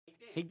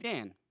Hey,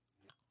 Dan,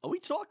 are we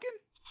talking?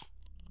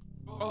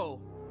 Oh,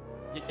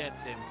 yeah,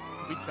 Tim.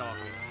 We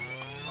talking.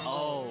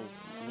 Oh,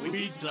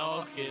 we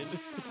talking.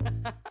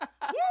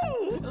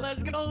 Woo!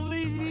 Let's go,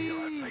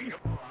 Lee!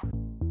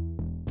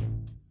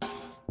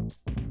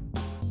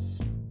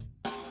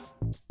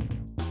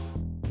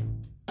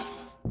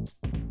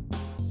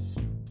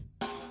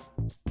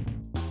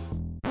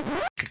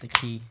 The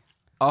key.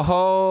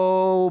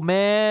 Oh,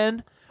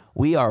 man.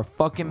 We are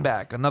fucking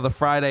back. Another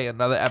Friday,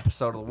 another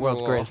episode of the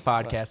world's greatest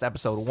podcast,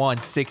 episode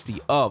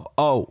 160 of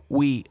Oh,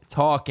 We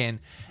Talking.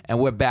 And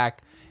we're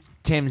back.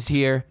 Tim's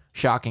here.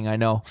 Shocking, I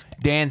know.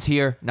 Dan's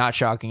here. Not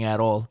shocking at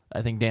all.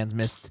 I think Dan's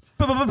missed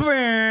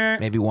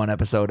maybe one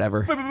episode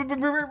ever.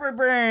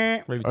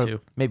 Maybe Or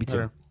two. maybe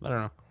two. I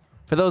don't know.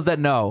 For those that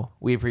know,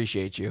 we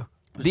appreciate you.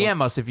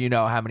 DM us if you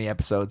know how many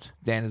episodes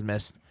Dan has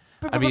missed.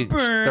 I'd be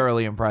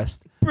thoroughly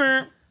impressed.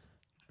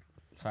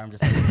 Sorry, I'm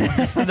just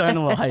throwing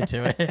a little hype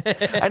to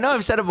it. I know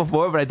I've said it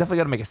before, but I definitely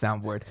got to make a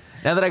soundboard.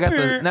 Now that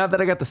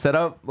I got the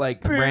setup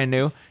like brand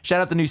new.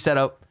 Shout out the new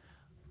setup.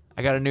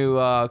 I got a new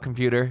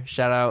computer.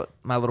 Shout out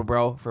my little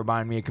bro for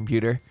buying me a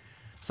computer.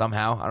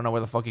 Somehow I don't know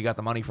where the fuck he got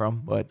the money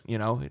from, but you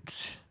know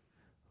it's.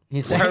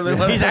 He's actually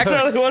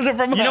wasn't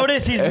from You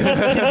notice he's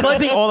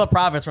collecting all the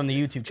profits from the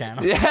YouTube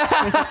channel.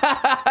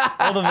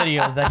 All the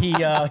videos that he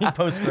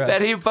posts for us.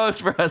 That he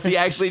posts for us. He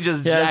actually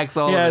just jacks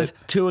all He of has it.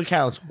 two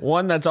accounts.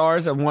 One that's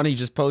ours and one he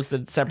just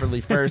posted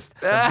separately first.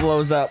 That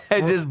blows up.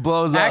 It just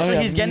blows up. Actually,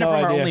 I he's have getting no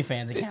it from idea. our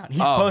OnlyFans account.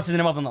 He's Oh. posting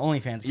them up on the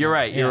OnlyFans account. You're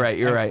right, you're right,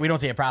 you're right. We don't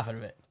see a profit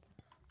of it.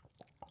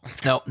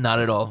 Nope, not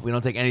at all. We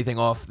don't take anything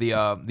off the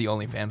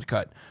OnlyFans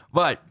cut.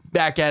 But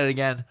back at it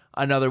again,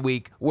 another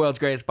week. World's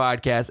greatest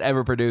podcast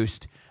ever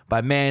produced by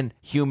men,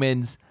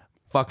 humans,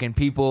 fucking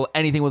people,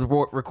 anything with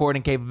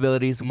recording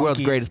capabilities. World's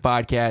Monkeys. greatest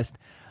podcast.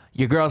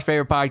 Your girl's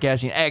favorite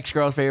podcast, your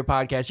ex-girl's favorite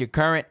podcast, your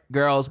current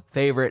girl's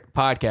favorite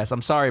podcast.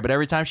 I'm sorry, but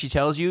every time she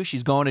tells you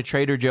she's going to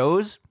Trader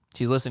Joe's,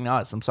 she's listening to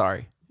us. I'm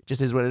sorry. It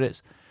just is what it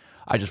is.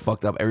 I just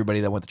fucked up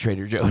everybody that went to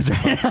Trader Joe's.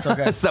 Right?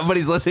 okay.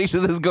 Somebody's listening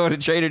to this going to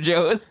Trader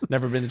Joe's.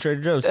 Never been to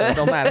Trader Joe's, so it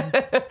don't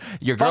matter.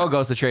 Your girl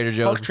goes to Trader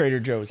Joe's. Fuck Trader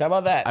Joe's. How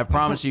about that? I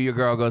promise you, your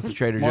girl goes to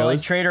Trader More Joe's.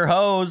 like Trader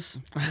Hose.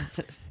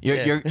 Your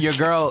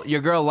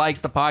girl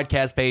likes the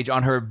podcast page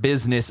on her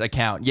business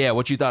account. Yeah,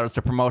 what you thought it was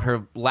to promote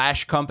her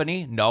lash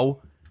company?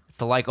 No, it's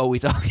to like. Oh, we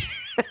talk.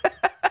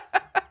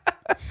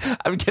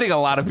 I'm getting a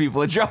lot of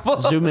people in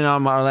trouble. Zoom in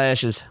on my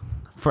lashes.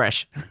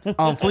 Fresh.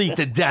 On fleek.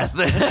 To death.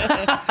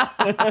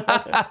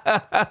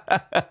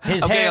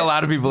 His I'm getting hair. a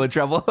lot of people in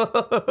trouble.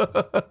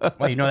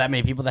 Well, you know that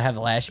many people that have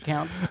the lash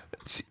accounts?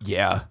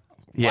 Yeah,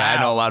 I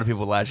know a lot of people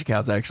with lash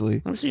accounts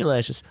actually. Let me see your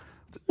lashes.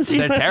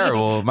 They're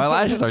terrible. My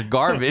lashes are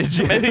garbage.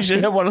 Maybe you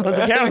should have one of those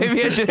accounts.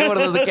 Maybe I should have one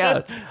of those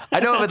accounts. I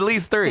know of at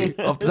least 3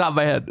 off the top of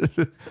my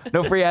head.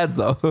 No free ads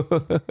though.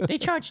 They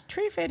charge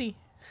 $3.50.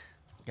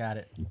 Got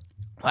it.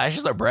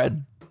 Lashes are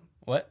bread.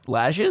 What?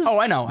 Lashes? Oh,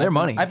 I know. They're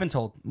money. I've been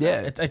told.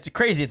 Yeah. It's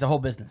crazy. It's a whole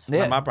business. Yeah.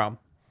 Not my problem.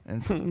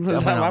 And That's definitely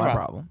not not my my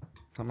problem. problem.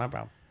 Not my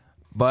problem.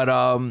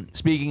 But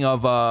speaking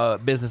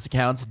of business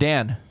accounts,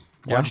 Dan,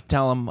 why don't Yeah. you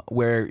tell them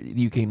where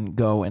you can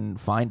go and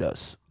find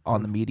us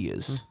on the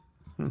medias?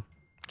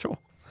 Sure.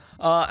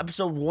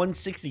 Episode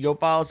 160. Go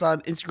follow us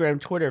on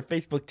Instagram, Twitter,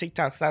 Facebook,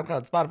 TikTok,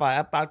 SoundCloud, Spotify,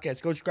 App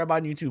Podcasts. Go subscribe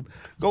on YouTube.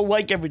 Go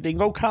like everything.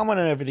 Go comment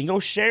on everything. Go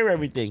share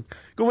everything.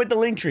 Go hit the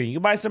link tree. You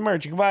can buy some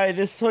merch. You can buy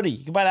this hoodie.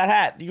 You can buy that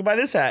hat. You can buy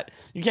this hat.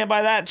 You can't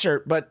buy that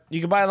shirt, but you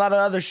can buy a lot of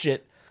other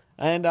shit.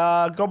 And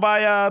go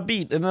buy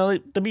Beat in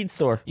the Beat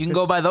store. You can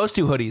go buy those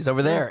 2 hoodies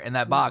over there in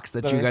that box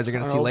that you guys are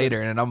going to see Open.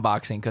 later in an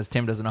unboxing because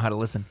Tim doesn't know how to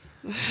listen.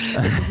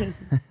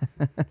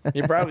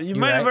 You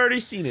might have already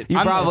seen it. You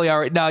probably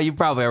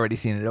already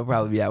seen it. It'll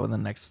probably be out within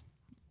the next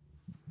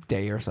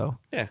day or so.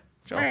 Yeah.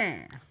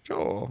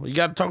 Sure. You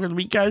got to talk to the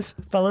Beat guys,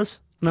 fellas?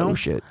 No? Oh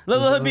shit.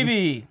 Little Hood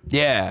BB.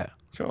 Yeah.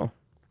 Sure.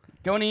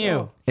 Going to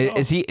you.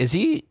 Is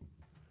he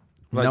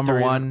Like number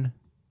 3. 1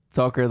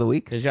 talker of the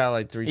week? He's got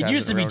like 3 It times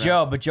used to in a be row now.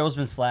 Joe, but Joe's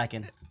been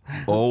slacking.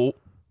 Oh.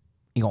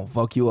 He gonna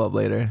fuck you up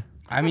later.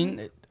 I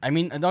mean,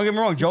 don't get me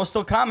wrong. Joe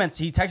still comments.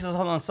 He texts us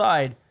on the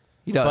side,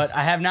 He does. but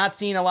I have not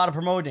seen a lot of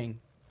promoting.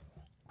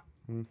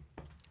 Ooh.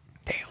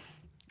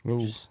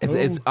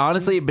 It's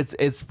honestly,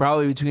 it's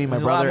probably between my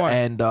There's a lot brother more.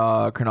 and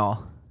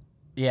Kernal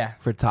Yeah.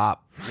 for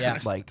top. Yeah.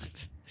 Like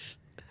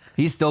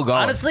he's still going.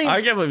 Honestly,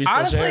 I can't believe he's still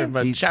honestly, sharing,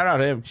 but shout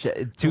out him.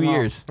 2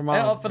 years. Come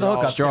for the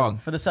hookup, Strong.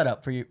 too, for the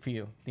setup, for you,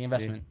 the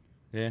investment.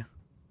 Yeah.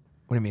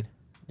 What do you mean?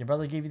 Your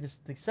brother gave you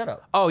the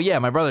setup. Oh yeah,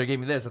 my brother gave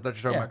me this. I thought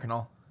you were talking Yeah. about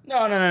Kernal.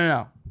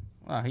 No.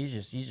 Well, he's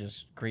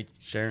just great.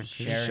 Sharing.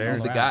 Sharing.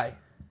 He's the guy.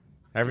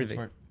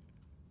 Everything.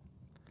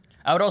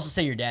 I would also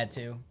say your dad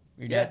too.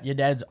 Yeah. Your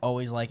dad's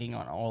always liking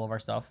on all of our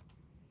stuff.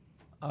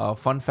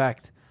 Fun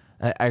fact.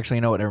 Actually,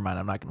 you know what? Never mind.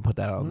 I'm not gonna put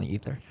that out on the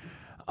ether.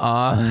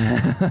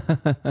 I'm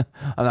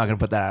not gonna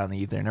put that out on the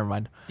ether. Never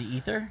mind. The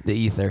ether? The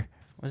ether.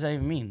 What does that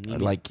even mean? You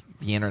mean Like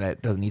the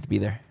internet doesn't need to be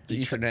there. The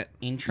Ethernet.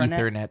 intranet?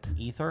 Ethernet.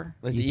 Ether?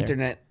 Like the Ether.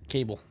 Ethernet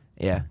cable.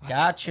 Yeah.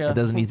 Gotcha. It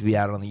doesn't need to be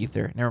out on the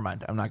ether. Never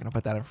mind. I'm not gonna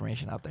put that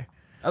information out there.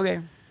 Okay.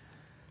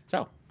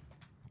 So,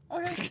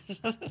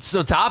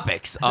 So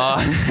topics.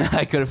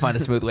 I couldn't find a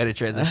smooth way to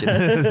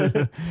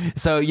transition.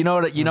 So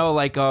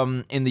like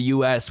in the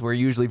U.S. we're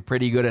usually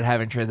pretty good at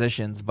having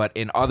transitions, but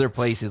in other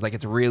places like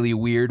it's really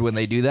weird when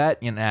they do that.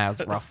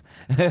 It's rough.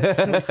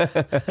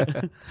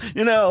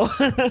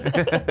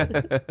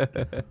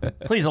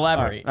 Please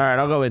elaborate. All right,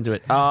 I'll go into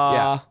it.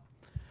 Yeah.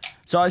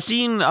 So I've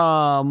seen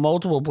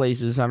multiple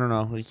places. I don't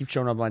know. They keep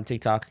showing up on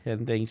TikTok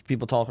and things.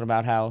 People talking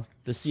about how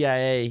the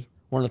CIA,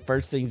 one of the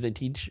first things they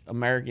teach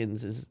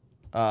Americans is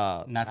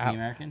Not to be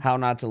American? how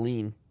not to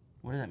lean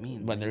What does that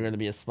mean? when they're going to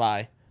be a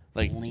spy.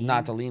 Like Lean?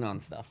 not to lean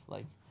on stuff.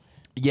 Like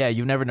Yeah,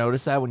 you've never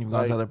noticed that when you've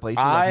gone to Like, other places.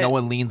 Like no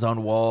one leans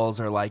on walls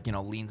or like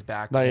leans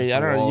back. I against the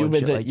don't know. wall You've and been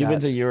shit to like you've been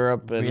that. to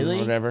Europe and Really?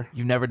 whatever.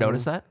 You've never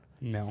noticed that?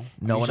 No.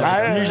 No one usually, ever I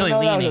does. I'm didn't usually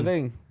know that was a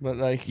leaning. thing, but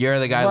like You're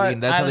the guy But- leaning.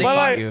 That's how they but spot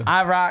like- you.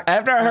 I rock.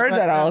 after I heard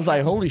that, I was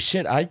like, holy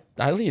shit! I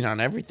lean on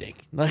everything.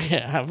 Like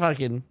I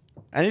fucking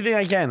anything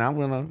I can. I'm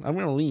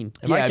gonna lean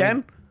if Yeah, I I can.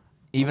 mean,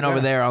 Even Okay.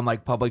 over there on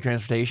like public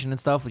transportation and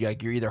stuff,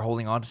 like you're either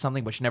holding on to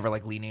something, but you're never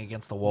like leaning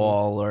against the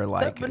wall or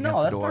like But against no,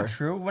 the that's door. not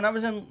true. When I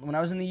was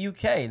in the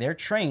UK, their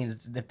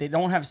trains, if they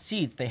don't have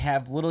seats, they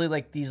have literally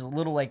like these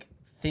little like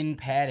thin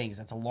paddings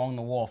that's along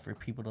the wall for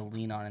people to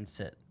lean on and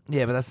sit.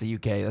 Yeah, but that's the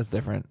UK. That's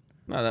different.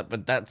 No,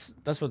 but that's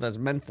what that's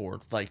meant for.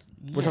 Like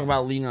we're talking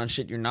about leaning on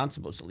shit you're not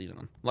supposed to lean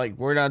on. Like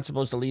we're not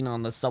supposed to lean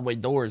on the subway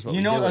doors. But You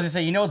we know, do I was it.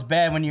 gonna say, it's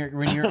bad when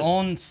your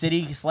own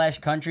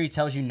city/country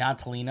tells you not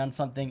to lean on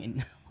something,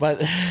 and But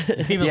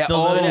people Yeah, still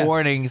all do the it.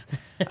 warnings.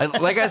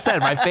 Like I said,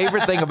 my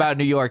favorite thing about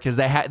New York is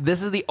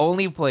this is the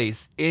only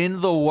place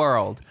in the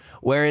world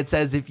where it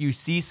says if you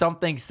see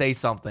something, say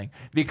something.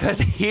 Because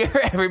here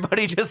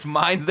everybody just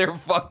minds their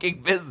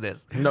fucking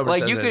business.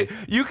 Nobody Like says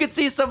you could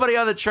see somebody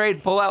on the train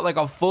pull out like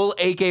a full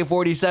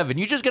AK-47.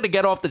 You're just gonna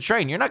get off the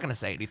train. You're not gonna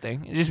say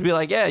anything. You just be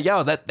like, yeah,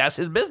 yo, that's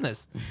his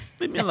business.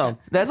 leave me alone.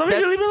 That's As long as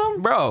you leave me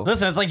alone. bro.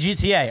 Listen, it's like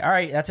GTA. All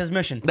right, that's his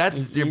mission.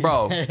 That's your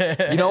bro.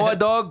 You know what,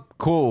 dog?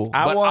 Cool.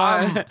 I But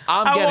want.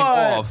 I'm I getting want-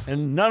 off.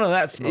 and none of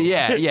that smoke.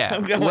 Yeah, yeah.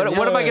 I'm going What the am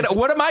other I way.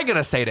 what am I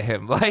gonna say to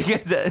him? Like,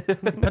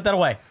 Put that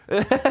away.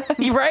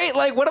 right?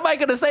 Like, what am I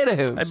gonna say to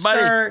him? Buddy,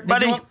 Sir, did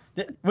buddy, you want-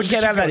 what's you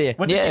your can't have cheat that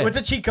code? here. Yeah. What's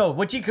the cheat code?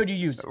 What cheat code you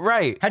use?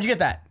 Right. How'd you get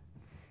that?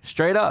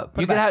 Straight up.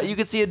 it You could back. you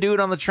could see a dude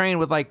on the train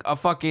with like a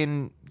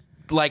fucking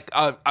like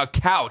a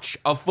couch,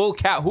 a full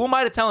couch. Who am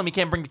I to tell him he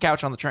can't bring the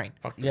couch on the train?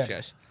 Fuck Yeah. these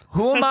guys.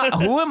 Who am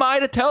I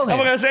to tell him?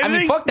 Am I gonna say I mean,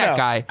 anything? fuck that No.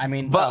 guy. I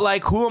mean, but no.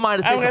 like, who am I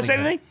to say I'm gonna something? say to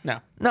him? anything. No.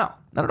 No,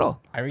 not at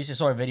all. I recently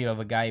saw a video of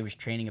a guy who was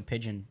training a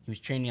pigeon. He was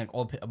training like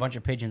a bunch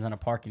of pigeons on a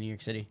park in New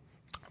York City.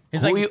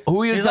 He's Who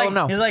are you he's telling like,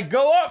 now? He's like,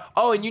 go up.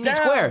 Oh, in Union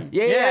down. Square.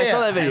 Yeah, I saw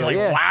that I was video. like,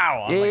 yeah.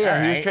 wow. I was Yeah, like, yeah.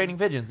 all He was right. training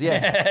pigeons.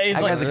 Yeah. He's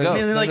That like, guy's a he's goat.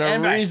 like, There's a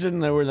and back. reason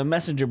they were the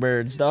messenger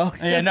birds, dog.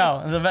 Yeah,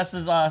 no. The best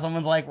is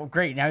someone's like, well,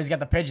 great. Now he's got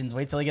the pigeons.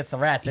 Wait till he gets the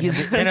rats. Then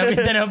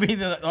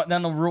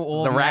he'll rule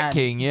all The of Rat Manhattan.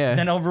 King, yeah.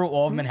 Then he'll rule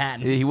all of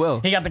Manhattan. He will.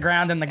 He got the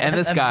ground and the And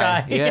this the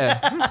guy. sky.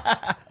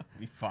 Yeah.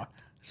 Be fucked.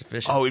 It's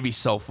efficient. Oh, it'd be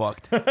so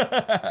fucked.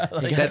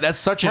 That's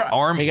such an He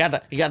army.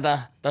 got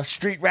the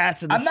street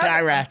rats and the sky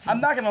rats.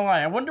 I'm not gonna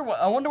lie. I wonder if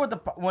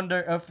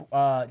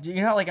you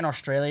know how like in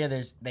Australia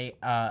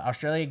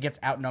Australia gets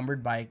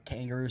outnumbered by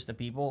kangaroos to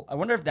people. I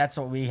wonder if that's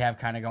what we have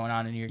kind of going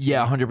on in New York City.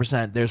 Yeah,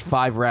 100%. There's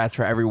 5 rats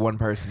for every 1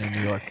 person in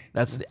New York.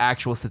 That's the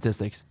actual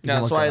statistics. You Yeah,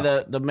 can that's look why that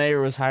up. the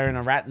mayor was hiring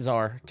a rat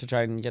czar to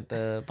try and get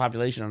the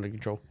population under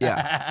control.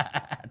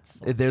 Yeah.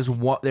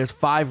 There's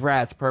 5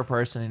 rats per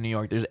person in New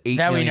York. There's 8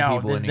 That we million know.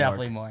 people There's in New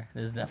definitely York. more.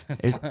 There's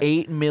definitely There's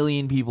 8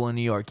 million people in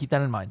New York. Keep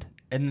that in mind.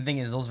 And the thing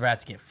is, those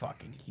rats get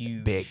fucking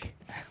huge. Big.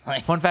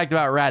 Like, Fun fact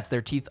about rats,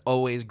 their teeth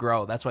always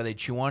grow. That's why they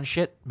chew on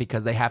shit,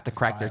 because they have to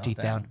crack their file teeth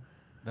down.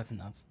 That's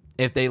nuts.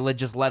 If they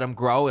just let them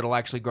grow, it'll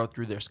actually grow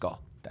through their skull.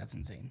 That's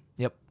insane.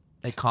 Yep.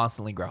 They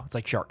constantly grow. It's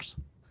like sharks.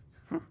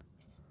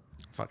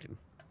 Fucking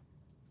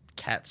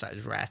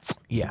cat-sized rats.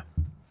 Yeah.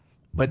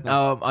 But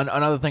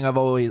another thing I've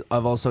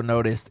also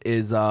noticed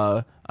is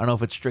I don't know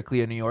if it's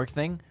strictly a New York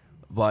thing,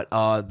 but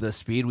the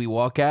speed we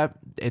walk at,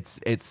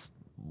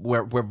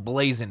 we're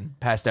blazing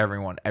past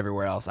everyone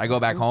everywhere else. I go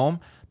back home,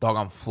 dog,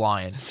 I'm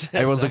flying.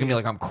 Everyone's looking at me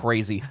like I'm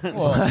crazy.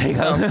 Like,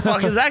 How the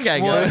fuck is that guy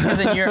Well, going? it's because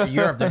in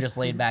Europe they're just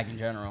laid back in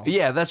general.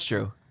 yeah, that's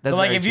true. That's But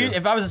like very true.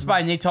 if I was a spy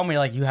and they told me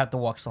like you have to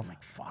walk slow, I'm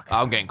like fuck.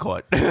 I'm getting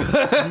caught.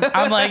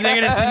 I'm like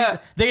they're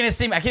gonna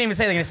see me. I can't even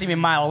say they're gonna see me a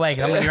mile away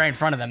because I'm gonna be right in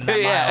front of them. In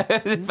that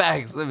mile. yeah,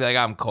 facts. I'd be like,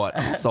 I'm caught.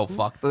 I'm so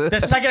fucked. The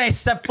second I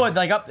step foot,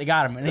 like up, they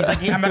got him, and he's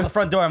like, I'm at the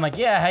front door. I'm like,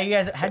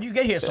 yeah, how'd you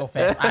get here so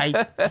fast?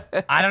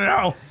 I don't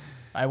know.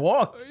 I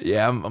walked.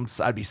 Yeah,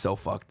 I'd be so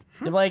fucked.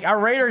 They're like, our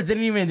radars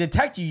didn't even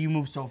detect you. You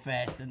move so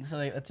fast, and so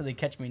that's how they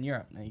catch me in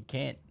Europe. And you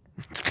can't.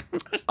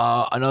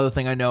 Another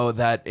thing I know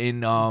that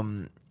in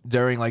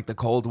during like the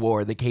Cold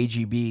War, the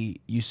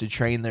KGB used to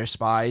train their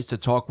spies to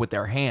talk with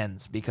their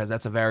hands because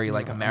that's a very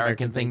like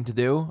American thing to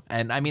do.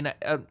 And I mean,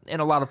 in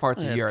a lot of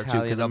parts of Yeah, Europe too,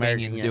 because Italian,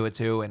 Albanians American, do it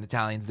too, and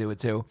Italians do it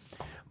too.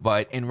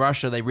 But in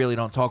Russia, they really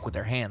don't talk with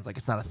their hands. Like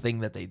it's not a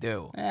thing that they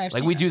do. I've Like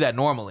seen we that. do that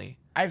normally.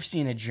 I've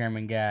seen a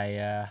German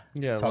guy.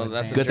 Yeah, talk well, with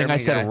that's his a Good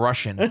hands. thing I German said guy.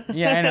 Russian.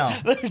 Yeah, I know.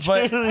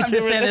 But I'm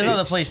just saying, there's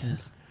other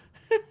places.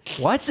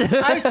 What?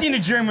 I've seen a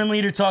German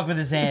leader talk with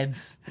his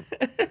hands.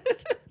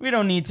 We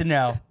don't need to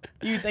know.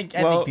 You think?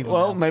 I think people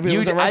know. maybe it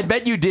was a I Russian.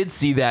 bet you did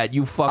see that,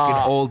 you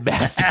fucking old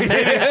bastard. Maybe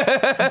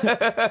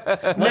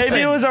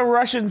it was a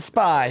Russian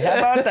spy. How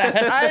about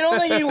that? I don't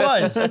think he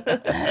was.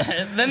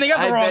 Then they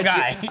got the wrong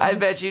guy. I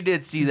bet you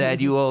did see that,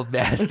 you old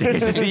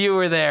bastard. You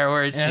were there,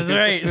 weren't you? That's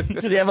right.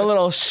 Did he have a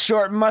little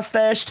short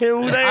mustache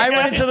too? There? I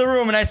went into the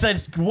room and I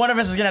said, one of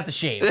us is gonna have to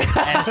shave.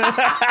 And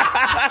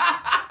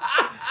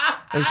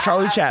It was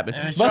Charlie Chaplin.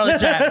 it was Charlie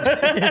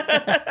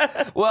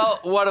Chaplin. Well,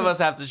 one of us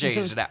have to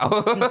change now.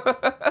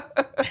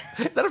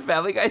 Is that a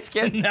Family Guy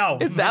skit? No.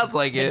 It sounds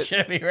like it. It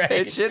should be, right?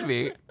 It should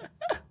be.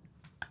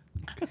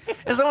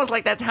 It's almost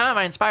like that time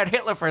I inspired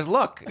Hitler for his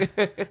look. All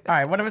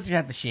right, one of us is gonna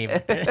have to shave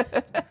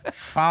it.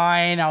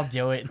 Fine, I'll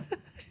do it.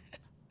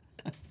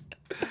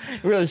 You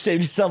really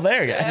saved yourself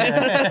there,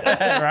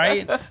 guy.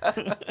 Right?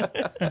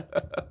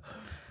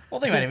 Well,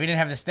 think about it. If we didn't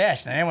have the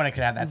stash, then anyone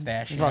could have that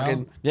stash. You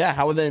know? Yeah,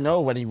 how would they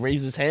know when he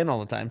raised his hand all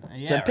the time?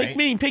 He Yeah, said, pick right.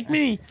 me, pick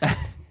me.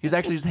 He was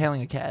actually just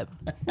hailing a cab.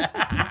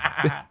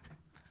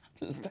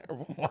 This is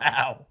terrible.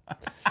 Wow.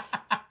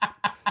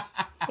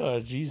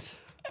 Oh, jeez.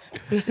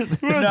 We're going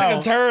to take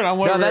a turn on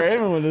where we're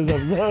aiming with this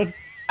episode.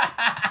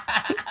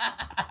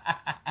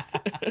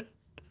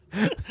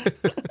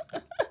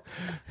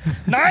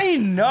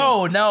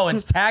 No,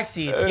 it's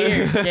taxi. It's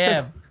here.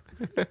 Cab.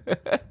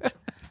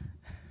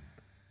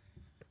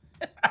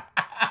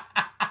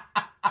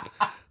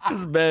 This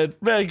is bad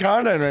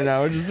content right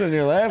now. We're just sitting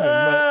here laughing.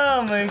 But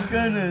Oh my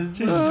goodness.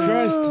 Jesus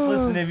Christ.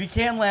 Listen, if you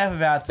can't laugh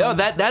about No,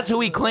 something, that's who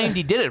he claimed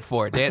he did it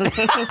for, Dan.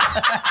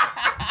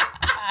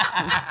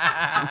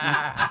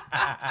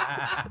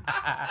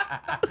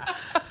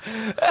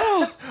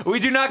 We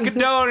do not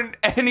condone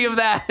any of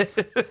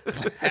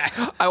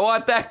that. I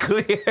want that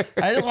clear.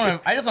 I just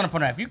want to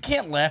point out, if you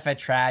can't laugh at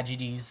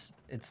tragedies,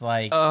 it's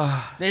like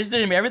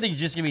everything's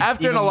just gonna be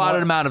After an even allotted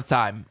more- amount of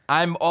time,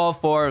 I'm all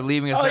for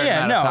leaving a certain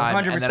yeah, amount of no, time,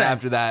 and then 100%.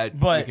 after that, you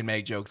But- can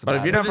make jokes But about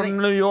if you're it. not from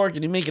New York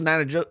and you make a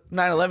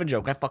 9/11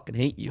 joke, I fucking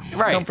hate you.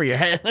 Right. Come for your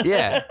head.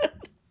 Yeah,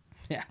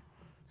 Yeah.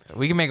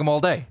 we can make them all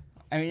day.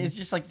 I mean, it's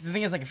just like the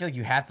thing is, like, I feel like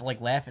you have to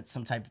like laugh at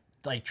some type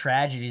like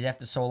tragedies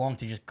after so long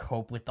to just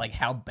cope with like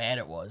how bad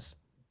it was.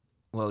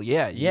 Well,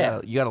 yeah,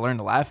 you gotta learn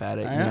to laugh at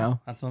it. You know,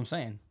 That's what I'm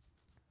saying.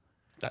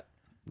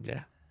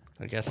 Yeah.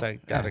 I guess I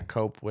got to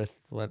cope with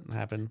what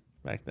happened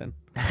back then.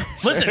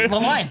 Listen, the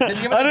Lions. Think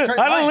I about the didn't, Detroit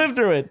I didn't Lions. live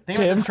through it, Think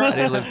about Tim. the Detroit- I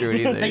didn't live through it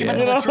either. Think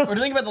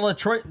yeah.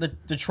 about the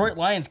Detroit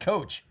Lions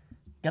coach.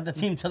 Got the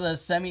team to the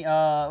semi.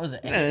 What was it?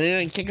 Yeah, they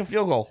didn't kick a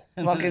field goal.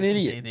 Fucking They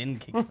idiot. didn't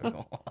kick a field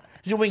goal.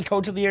 He's going to win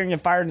coach of the year and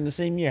get fired in the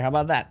same year. How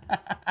about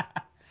that?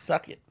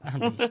 Suck it.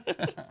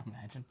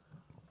 Imagine.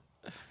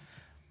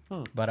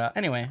 But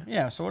anyway,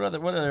 yeah. So what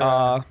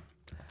other?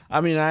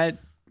 I mean, I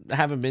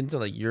haven't been to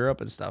like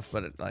Europe and stuff,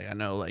 but like I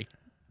know like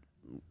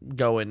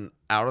going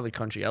out of the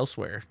country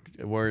elsewhere,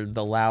 we're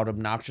the loud,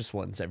 obnoxious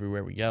ones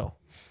everywhere we go.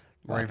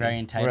 We're very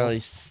entitled. Really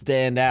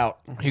stand out.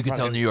 You can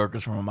tell New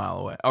Yorkers from a mile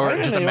away, or I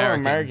just know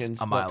Americans,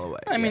 a but- mile away.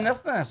 I mean, yeah.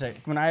 that's not it.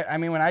 When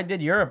I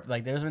did Europe,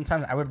 like there's been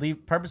times I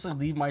would purposely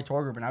leave my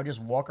tour group and I would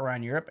just walk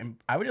around Europe and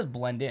I would just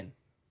blend in.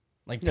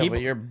 Like Yeah, people,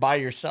 but you're by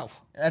yourself.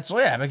 that's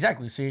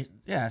exactly. See,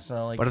 yeah,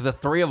 so like, But if the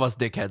three of us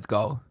dickheads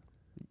go,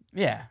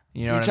 yeah,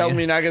 you know You what I telling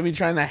me mean? you're not gonna be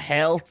trying to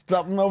hail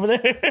something over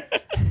there?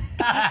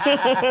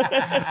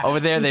 Over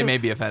there, they may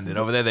be offended.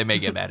 Over there, they may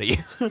get mad at you.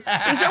 You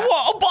say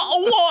what? A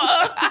bottle of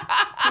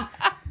water?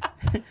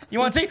 you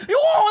want tea? You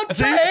want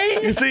tea?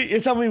 You see, you're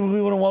telling me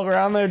we want to walk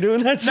around there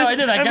doing that shit? No, I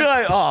did. I'd be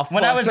like, oh,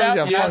 When I fuck, was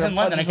somebody's out, gonna I was fucking in London.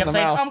 I punch us in kept the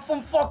saying, mouth. "I'm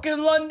from fucking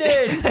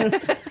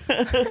London."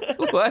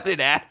 What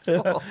an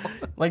asshole.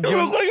 Like You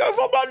doing, look like you're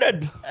from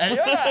London.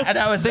 and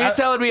I was. So you're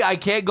telling me I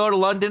can't go to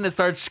London and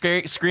start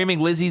screaming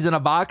Lizzie's in a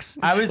box?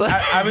 I was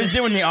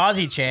doing the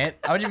Aussie chant.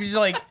 I was just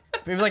like,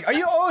 people were like, are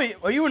you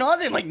an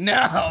Aussie? I'm like, no,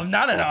 I'm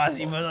not an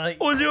Aussie, but like,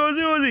 Ozzy,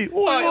 Ozzy,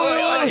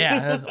 Ozzy.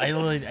 yeah,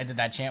 I did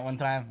that chant one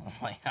time. I was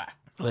like,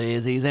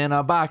 Lizzie's in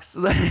a box.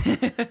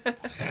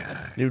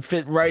 It would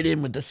fit right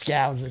in with the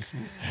Scousers.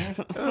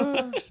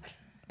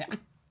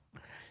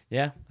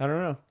 Yeah, I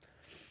don't know.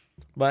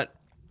 But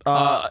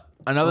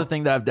Another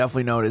thing that I've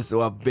definitely noticed,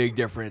 so a big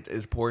difference,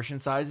 is portion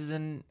sizes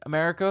in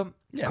America.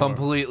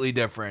 Completely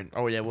different.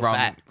 Oh, yeah, we're from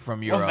fat.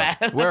 from Europe.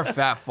 fat. We're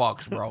fat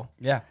fucks, bro.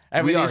 yeah.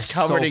 everything's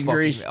covered in fucking-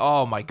 grease.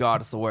 Oh my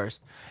god, it's the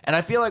worst. And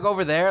I feel like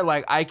over there,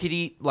 like I could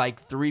eat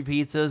like 3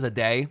 pizzas a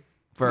day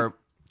for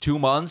 2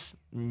 months,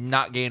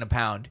 not gain a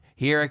pound.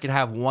 Here I could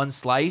have one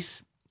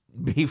slice,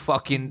 be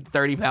fucking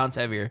 30 pounds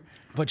heavier.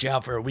 Put you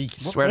out for a week.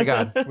 Swear to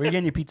God. Where you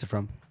getting your pizza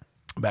from?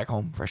 Back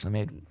home, freshly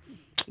made.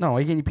 No,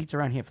 where you getting your pizza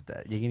around here for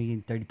that? You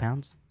getting 30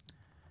 pounds?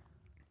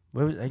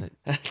 Where was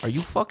Are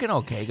you fucking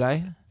okay,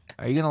 guy?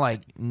 Are you gonna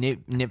like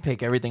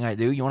nitpick everything I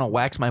do? You want to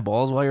wax my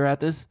balls while you're at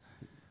this?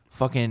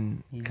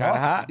 Fucking. Kind of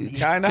hot.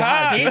 Kind of God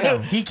hot.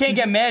 damn. He can't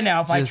get mad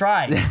now if I Just-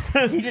 try.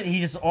 He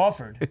just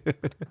offered.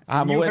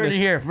 I'm a You heard witness. it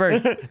here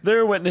first. They're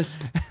a witness.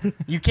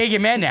 You can't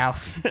get mad now.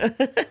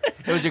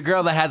 It was your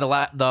girl that had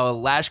the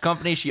lash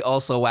company. She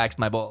also waxed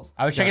my balls.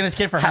 I was checking this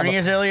kid for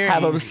hernias earlier.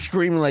 Have He- him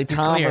screaming like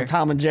Tom clear. from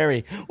Tom and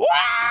Jerry. Wow!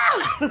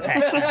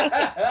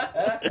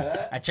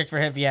 I checked for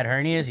him if he had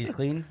hernias. He's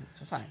clean.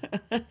 It's fine.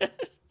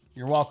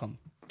 You're welcome.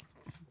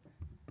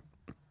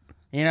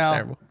 You know,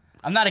 terrible.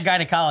 I'm not a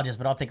gynecologist,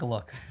 but I'll take a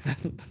look.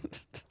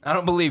 I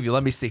don't believe you.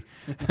 Let me see.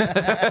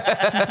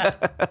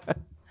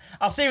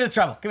 I'll save you the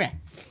trouble. Come here.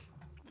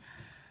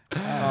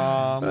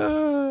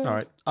 All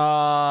right.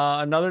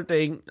 Another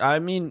thing. I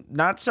mean,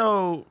 not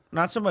so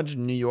much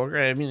in New York.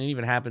 I mean, it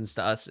even happens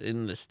to us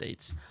in the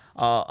States.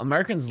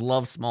 Americans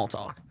love small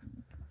talk.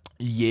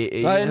 Yeah.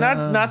 Like,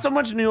 not so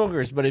much New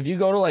Yorkers, but if you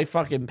go to like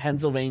fucking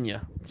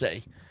Pennsylvania,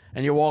 say,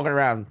 and you're walking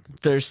around,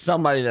 there's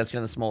somebody that's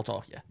gonna small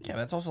talk you. Yeah,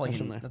 that's also like, What's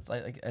in there? that's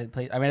like a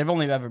place. I mean, I've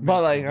only ever been But,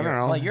 to like, I don't Europe.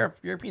 know. Like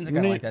Europeans are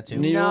kind New- of like that too.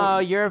 New- No,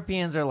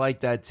 Europeans are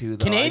like that too.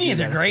 Though, Canadians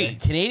I are do gotta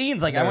great. say.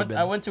 Canadians, like Never been.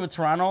 I went to a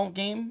Toronto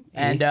game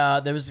and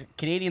there was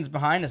Canadians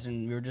behind us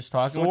and we were just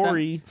talking with them.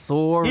 Sorry.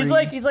 Sorry.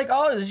 He's like,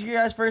 oh, this is your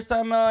guys' first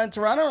time in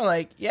Toronto? We're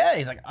like, yeah.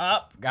 He's like,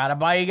 gotta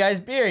buy you guys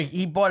beer.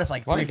 He bought us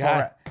like What a 3-4.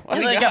 guy. What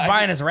He a like guy. kept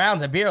buying us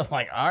rounds of beer. I was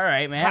like, all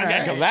right, man. I all gotta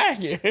right. come back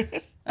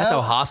here. That's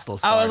how Hostel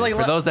started. I was like,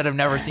 For those that have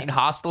never seen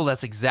Hostel,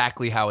 that's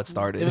exactly how it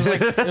started. It was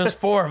like it was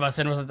 4 of us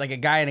and it was like a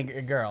guy and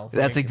a girl.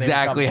 That's Like, they were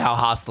exactly couples. how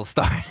Hostel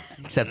started.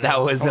 Except that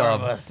was 4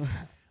 of us.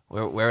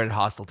 where did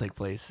Hostel take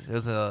place? It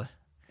was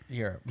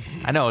Europe.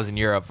 I know it was in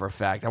Europe for a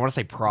fact. I want to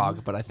say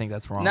Prague, but I think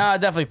that's wrong. No,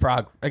 definitely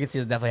Prague. I can see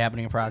that definitely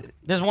happening in Prague.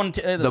 There's one.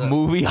 The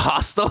movie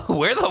Hostel?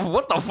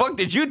 What the fuck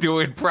did you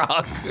do in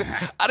Prague?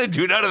 I didn't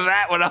do none of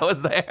that when I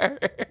was there.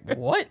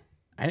 What?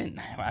 I didn't.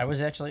 I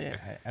was actually.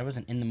 I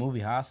wasn't in the movie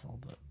Hostel,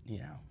 but you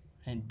know,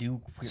 and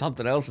do.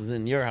 Something else was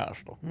in your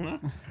hostel.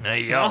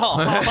 Hey yo,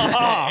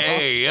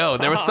 hey yo,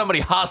 there was somebody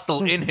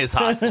hostile in his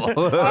hostel.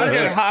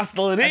 Your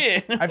hostel it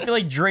is. I feel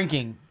like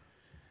drinking.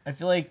 I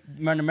feel like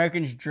when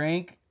Americans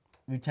drink,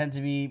 we tend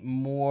to be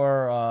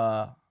more.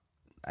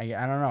 I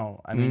don't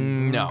know. I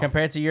mean, No.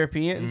 compared to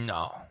Europeans,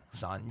 No,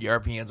 son,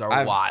 Europeans are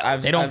I've- wild.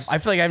 I've- they don't. I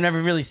feel like I've never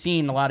really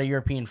seen a lot of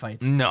European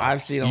fights. no,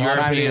 I've seen a lot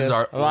of Europeans videos,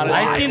 are a lot of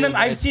wild. I've seen them.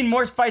 Wild. I've seen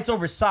more fights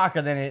over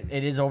soccer than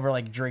it is over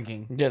like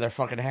drinking. Yeah, they're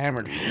fucking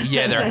hammered.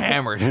 Yeah, they're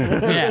hammered.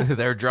 Yeah.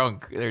 They're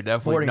drunk. They're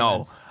definitely Sporting no.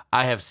 events.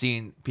 I have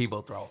seen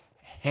people throw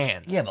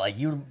hands. Yeah, but like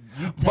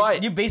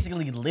But- you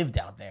basically lived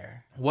out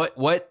there.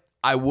 What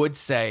I would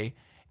say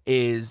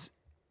is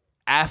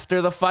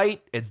after the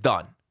fight, it's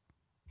done.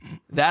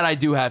 That I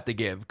do have to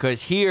give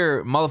because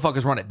here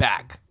motherfuckers run it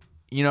back.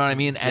 You know what I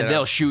mean? And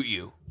they'll shoot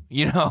you.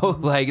 You know,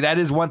 like that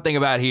is one thing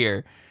about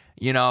here.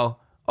 You know,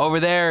 over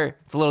there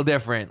it's a little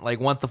different.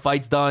 Like once the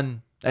fight's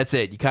done, that's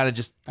it. You kind of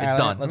just it's All right,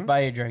 done. Let's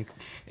buy you a drink.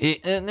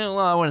 No, well,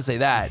 I wouldn't say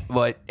that,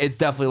 but it's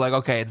definitely like,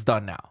 okay, it's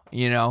done now.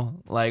 You know,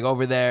 like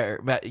over there,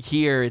 but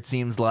here it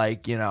seems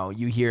like, you know,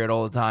 you hear it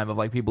all the time of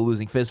like people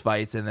losing fist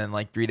fights and then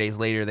like 3 days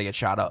later they get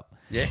shot up.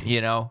 Yeah.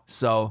 You know,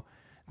 so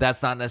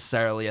that's not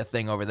necessarily a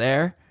thing over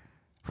there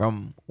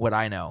from what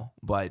I know,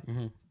 but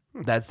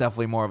that's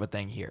definitely more of a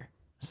thing here.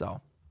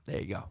 So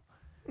there you go.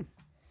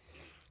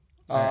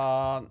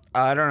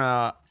 I don't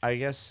know. I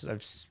guess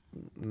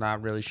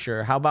not really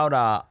sure. How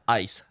about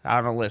ice?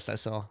 On a list I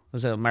saw. It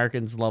was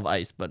Americans love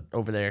ice, but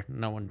over there,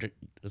 no one drink.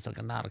 It's like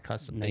a not a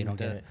custom No, thing. you don't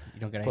to get it. You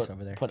don't get Put, ice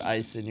over there. Put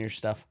ice in your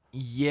stuff.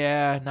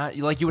 Yeah, not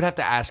like you would have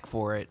to ask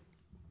for it.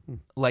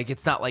 Like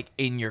it's not like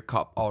in your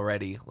cup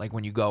already. Like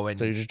when you go in.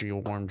 So you're just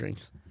drinking warm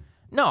drinks.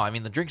 No, I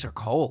mean the drinks are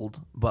cold,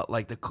 but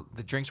like the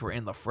drinks were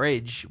in the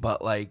fridge,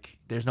 but like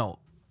there's no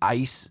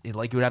ice.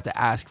 Like you would have to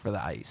ask for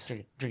the ice.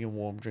 Drinking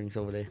warm drinks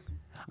over there.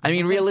 I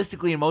mean,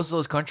 realistically, in most of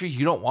those countries,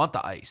 you don't want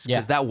the ice because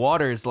Yeah. that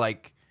water is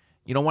like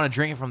you don't want to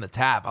drink it from the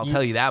tap. I'll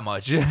tell you that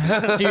much.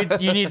 So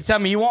you need to tell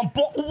me you want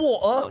bottled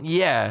water.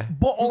 Yeah,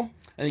 Bottle.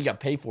 And you got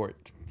to pay for it.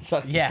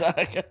 Sucks to Yeah.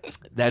 suck.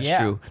 that's Yeah.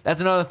 true. That's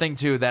another thing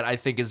too that I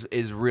think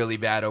is really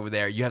bad over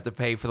there. You have to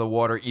pay for the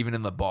water even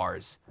in the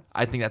bars.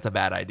 I think that's a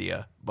bad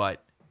idea,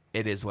 but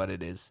it is what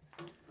it is.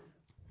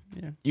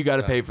 Yeah. You got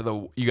to pay for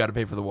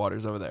the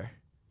waters over there.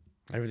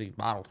 Everything's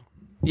bottled.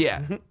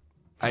 Yeah.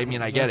 I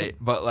mean, I get it.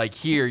 But, like,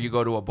 here you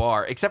go to a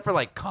bar, except for,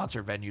 like,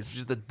 concert venues, which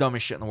is the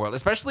dumbest shit in the world.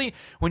 Especially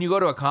when you go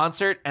to a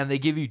concert and they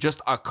give you just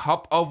a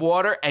cup of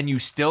water and you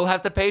still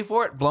have to pay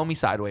for it. Blow me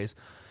sideways.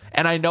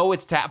 And I know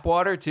it's tap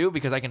water, too,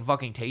 because I can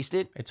fucking taste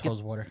it. It's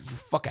hose water. Get the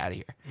fuck out of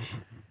here.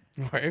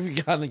 Where have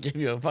you gone that gave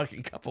you a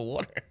fucking cup of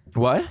water?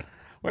 What?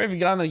 Where have you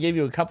gone that gave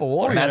you a cup of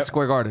water? Madison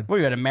Square Garden. What,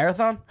 you at a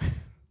marathon?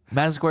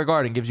 Madison Square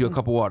Garden gives you a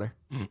cup of water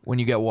when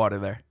you get water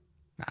there.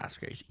 Nah, that's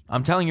crazy.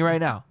 I'm telling you right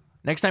now.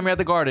 Next time you're at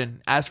the garden,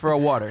 ask for a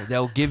water.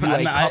 They'll give you a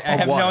I cup of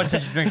have water. no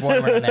intention to drink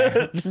water when I'm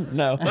there.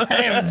 No.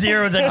 I have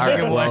zero intention All to right,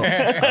 drink well,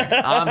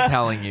 water. I'm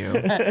telling you.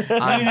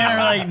 I'm never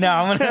like, no,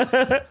 I'm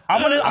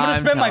gonna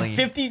I'm spend my telling you.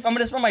 $50. I'm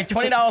gonna spend my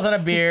 $20 on a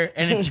beer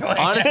and enjoy.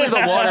 Honestly,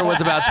 the water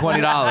was about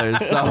 $20.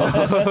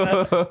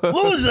 So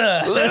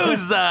loser.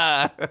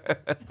 loser.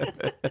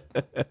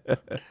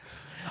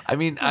 I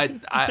mean,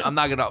 I'm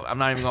not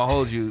even gonna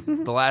hold you.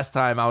 The last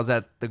time I was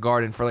at the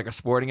Garden for like a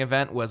sporting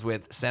event was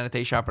with Sanite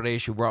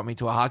Chapradesh, who brought me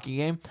to a hockey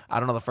game. I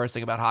don't know the first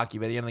thing about hockey,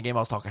 but at the end of the game, I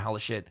was talking hella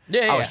shit.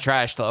 Yeah, I was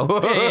trash though.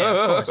 Yeah,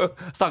 of course.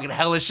 I was talking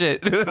hella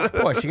shit. Of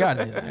course, you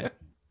gotta do that.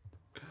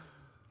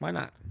 Why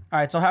not? All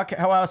right, so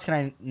how else can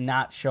I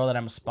not show that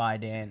I'm a spy,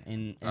 Dan,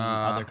 in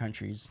other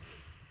countries?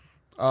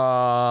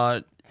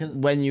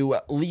 When you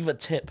leave a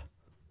tip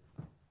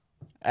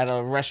at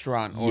a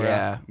restaurant or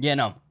Yeah, Yeah,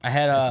 no, I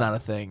had that's not a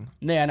thing.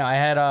 Yeah, no, I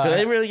had do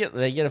they really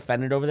get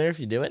offended over there if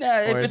you do it?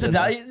 Yeah, if Or it's is a it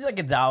dollar, it's like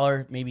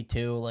 $1, maybe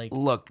 $2. Like,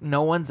 Look,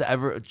 no one's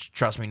ever,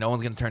 trust me, no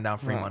one's gonna turn down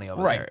free money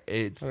over Right. there.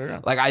 It's Yeah.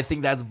 like, I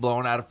think that's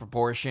blown out of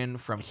proportion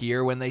from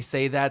here when they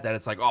say that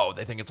it's like, oh,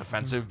 they think it's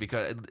offensive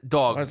because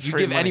dog, That's you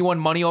free give money. anyone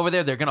money over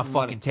there, they're gonna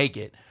fucking take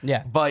it.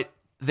 Yeah. But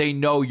they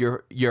know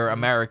you're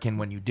American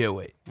when you do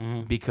it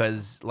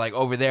because like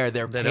over there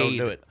they're They paid. don't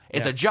do it.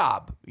 It's Yeah. a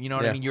job. You know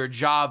what I Yeah. mean? Your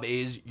job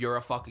is you're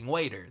a fucking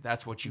waiter.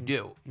 That's what you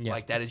do. Yeah.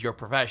 Like that is your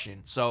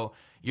profession. So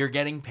you're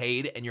getting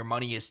paid and your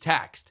money is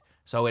taxed.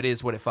 So it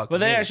is what it fucking But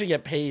they is. actually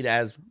get paid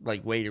as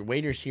like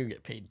waiters here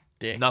get paid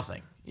dick.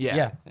 Nothing. Yeah.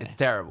 Yeah. It's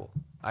terrible.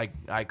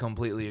 I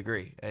completely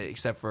agree.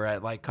 Except for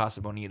at like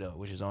Casa Bonita,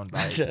 which is owned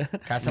by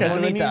Casa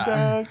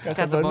Bonita.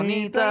 Casa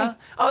Bonita.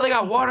 Oh, they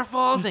got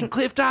waterfalls and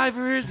cliff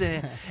divers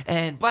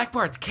and Black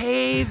Bart's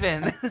Cave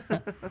and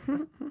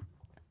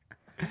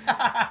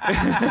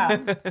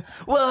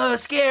whoa,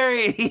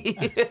 scary.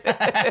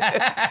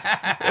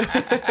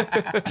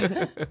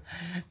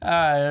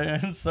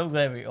 I'm so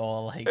glad we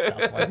all like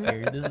South Park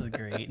here. This is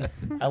great.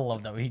 I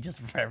love that we just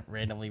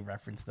randomly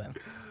reference them.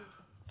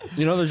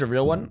 You know, there's a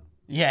real one.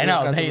 Yeah,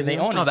 no, Casa they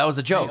Bonita? own it. No, that was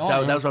a joke. They own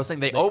That it. was what I was saying.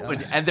 They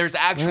opened and there's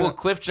actual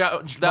cliff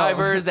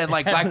divers and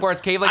like Black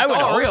Bart's Cave. Like I it's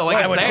would all hope real. so. Like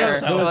I it's would there. hope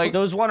so. Like,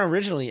 There was one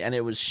originally, and it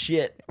was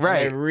shit. And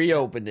Right. They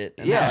reopened it.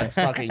 And Yeah. now it's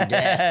fucking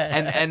gas.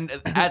 and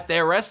at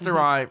their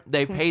restaurant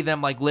they pay them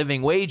like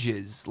living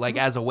wages like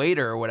as a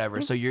waiter or whatever,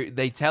 so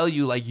they tell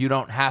you like you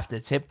don't have to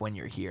tip when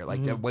you're here,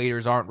 like the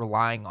waiters aren't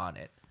relying on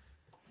it.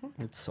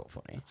 It's so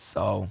funny.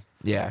 So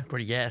yeah.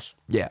 Pretty gas.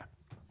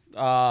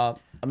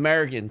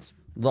 Americans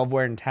love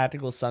wearing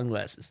tactical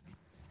sunglasses.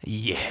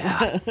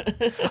 Yeah.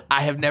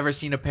 I have never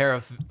seen a pair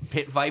of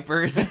pit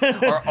vipers or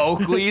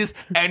Oakleys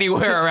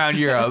anywhere around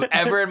Europe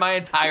ever in my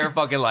entire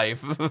fucking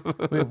life.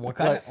 Wait, what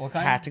kind? What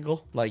kind?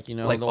 Tactical, like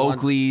Like the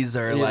ones- Oakleys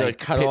or yeah, the like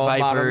cut pit off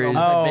bottom, vipers.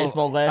 almost Oh. like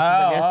baseball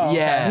glasses. I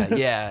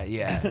guess.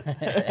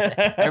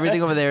 Yeah.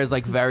 Everything over there is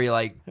like very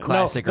like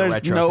classic or there's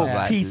retro no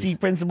sunglasses. PC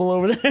principle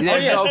over there.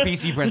 There's yeah. no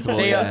PC principle.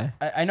 They, Yeah.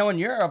 I know in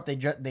Europe they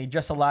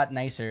dress a lot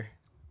nicer.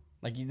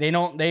 Like they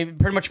don't. They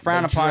pretty much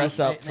frown upon dress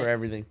up for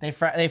everything. They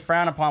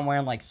frown upon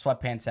wearing like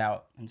sweatpants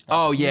out and stuff.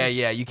 Oh yeah.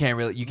 You can't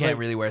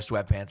really wear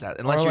sweatpants out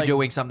unless Or, you're like-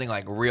 doing something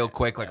like real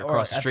quick, like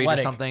across the street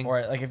athletic, or something,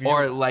 or like if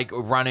you're like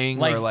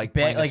running or like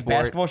playing a sport.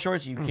 basketball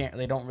shorts. You can't.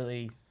 They don't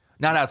really.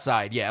 Not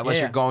outside, yeah, unless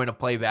Yeah. you're going to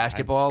play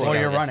basketball. Or Or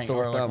you're running,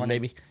 Sore or like thumb,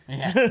 running. baby.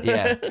 Yeah.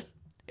 Yeah.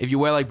 If you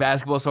wear like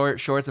basketball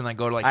shorts and like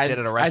go to like sit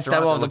at a restaurant, I step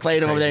that off the looks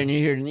plate over crazy. there and you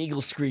hear an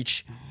eagle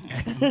screech.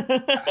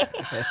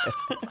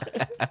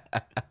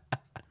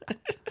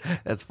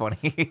 That's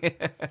funny.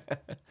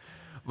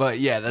 But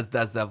yeah, that's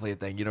definitely a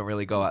thing. You don't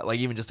really go out, like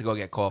even just to go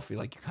get coffee,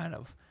 like you kind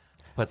of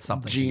put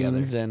something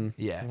Jeans together. and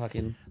Yeah.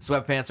 fucking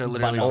Sweatpants are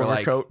literally Button for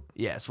like overcoat.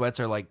 sweats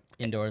are like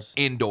Indoors.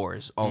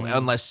 indoors only,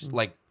 unless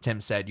like Tim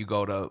said, you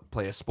go to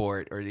play a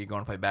sport or you're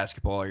going to play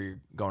basketball or you're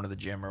going to the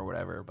gym or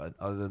whatever. But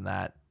other than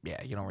that,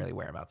 yeah, you don't really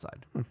wear them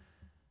outside.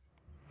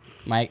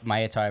 My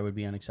attire would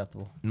be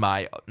unacceptable.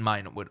 Mine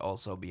would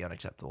also be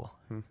unacceptable.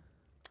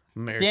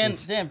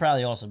 Americans. Dan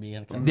probably also be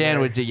unacceptable. Dan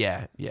would do,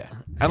 yeah.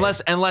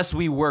 Unless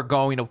we were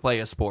going to play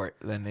a sport,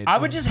 then it, I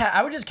would just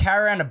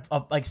carry around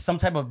a like some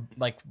type of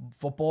like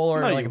football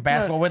or like a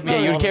basketball with me.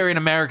 yeah, you'd carry an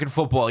American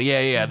football.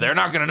 Yeah. They're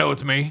not gonna know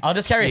it's me. I'll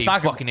just carry a You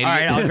soccer. fucking idiot. All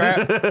right, I'll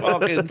grab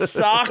Fucking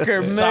soccer,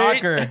 mate.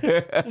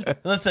 soccer.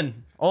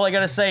 Listen, all I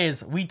gotta say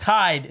is we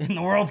tied in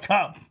the World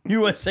Cup.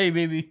 USA,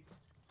 baby.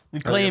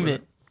 We claimed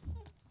it.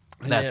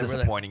 That's Yeah,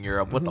 disappointing,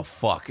 Europe. What the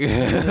fuck? I'll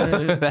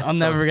That's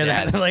never so forget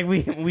sad. that. Like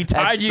we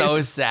tied That's you. so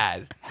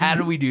sad. How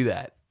did we do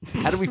that?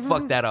 How did we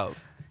fuck that up?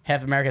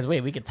 Half Americans.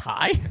 Wait, we could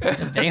tie?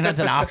 That's a thing. That's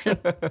an option.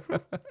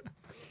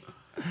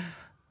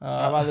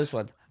 How about this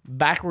one?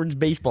 Backwards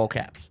baseball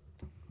caps.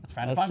 That's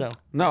frowned That's upon. so.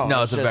 No,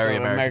 No, it's a just very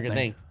an American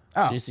thing.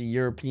 Oh. Do you see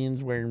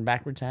Europeans wearing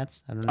backwards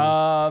hats? I don't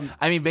know.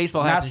 I mean,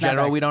 baseball Not hats in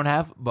general snapbacks. we don't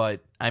have,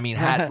 but I mean,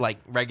 hat like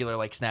regular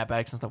like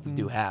snapbacks and stuff we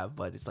do have,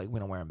 but it's like we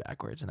don't wear them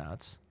backwards, and now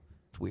it's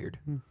weird.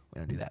 We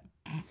don't do that.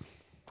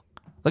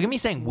 Look at me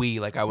saying "we"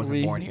 like I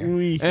wasn't born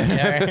here.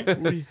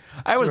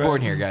 I was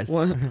born here, guys.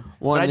 One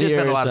I did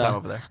spend a here lot is, of time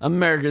over there.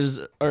 Americans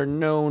are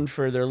known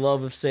for their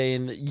love of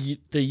saying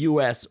the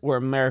U.S. or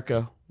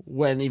America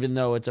when even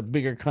though it's a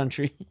bigger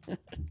country.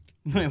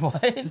 Wait,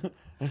 what?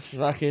 It's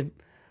fucking.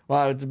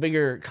 Wow, it's a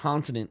bigger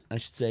continent, I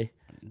should say.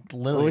 I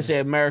Literally. always say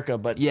America,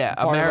 but Yeah,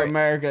 part of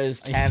America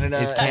is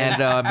Canada. It's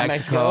Canada,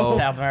 Mexico.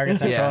 South America,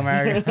 Central Yeah.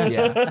 America.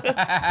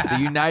 Yeah,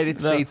 the United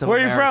States of Where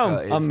are you America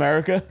from? is-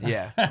 America.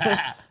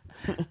 Yeah,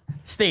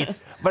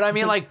 States. But I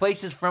mean, like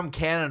places from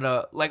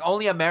Canada, like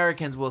only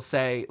Americans will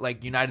say,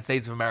 like United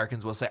States of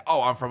Americans will say,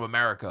 "Oh, I'm from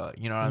America."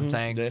 You know what I'm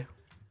saying? Yeah.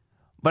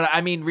 But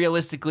I mean,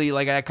 realistically,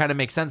 like that kind of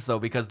makes sense though,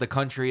 because the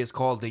country is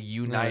called the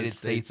United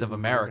States of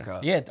America.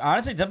 Yeah,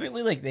 honestly,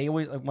 typically, like they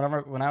always, like,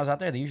 when I was out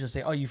there, they usually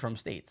say, "Oh, you from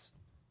States?"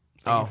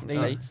 Oh, They-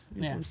 States?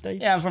 You Yeah. from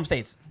States? Yeah, I'm from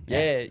States.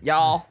 Yeah,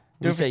 y'all.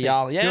 Do We it for say state.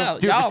 y'all. Yeah, do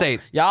it for y'all.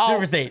 state. Y'all.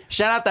 Super State.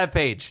 shout out that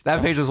page.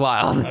 That page was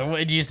wild.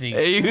 It used to be.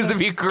 It used to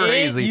be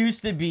crazy. It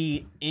used to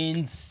be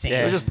insane.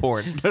 It was just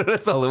porn.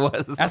 That's all it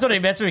was. That's what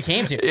it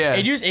came to. Yeah.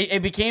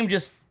 It became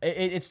just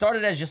it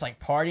started as just like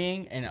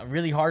partying and a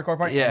really hardcore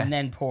party Yeah. and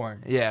then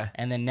porn. Yeah.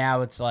 And then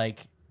now it's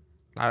like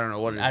I don't know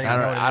what it is. I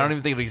don't know what it I don't is.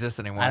 even think it exists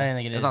anymore. I don't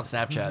think it It's is. on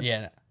Snapchat.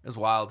 Yeah. It was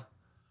wild.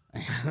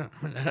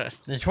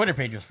 The Twitter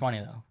page was funny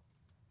though.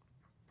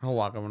 A whole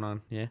lot going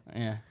on. Yeah.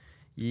 Yeah.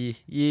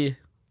 Yeah.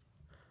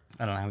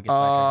 I don't know how we get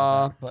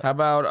sidetracked. But How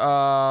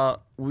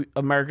about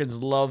Americans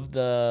love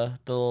the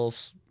little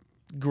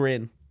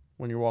grin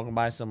when you're walking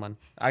by someone.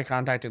 Eye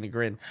contact and the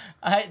grin.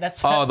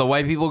 that's Oh, the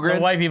white people the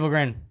grin? white people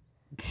grin.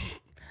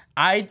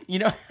 I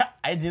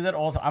I do that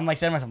all the time. I'm like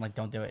saying to myself, I'm like,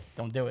 don't do it.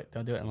 Don't do it.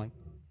 Don't do it. I'm like,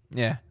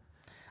 Yeah.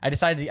 I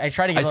decided I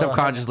try to I get a little-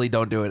 subconsciously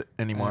don't do it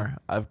anymore.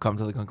 I've come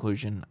to the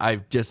conclusion.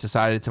 I've just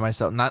decided to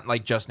myself, not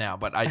like just now,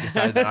 but I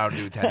decided that I don't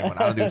do it to anyone.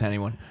 I don't do it to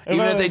anyone.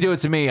 Even if they do it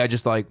to me, I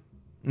just like.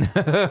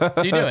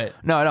 So you do it.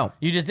 No, I don't.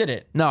 You just did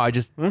it. No, I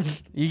just.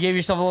 You gave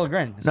yourself a little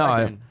grin. A No, side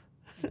I- grin.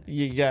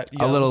 You got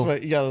A little-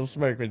 you got a little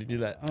smirk when you do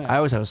that. I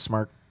always have a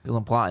smirk because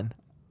I'm plotting,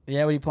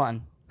 Yeah, what are you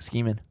plotting?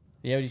 scheming,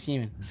 Yeah, what are you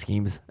scheming?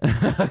 schemes,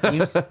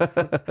 Schemes?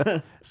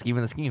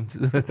 scheming the schemes.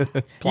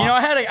 You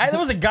know, there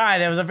was a guy.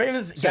 There was a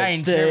famous guy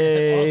in Germany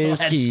that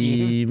also had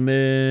schemes.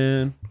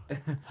 scheming.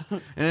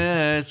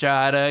 Just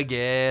try to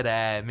get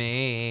at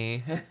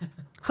me.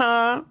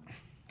 Huh?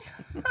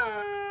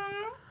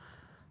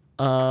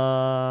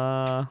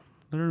 I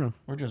don't know.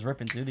 We're just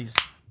ripping through these.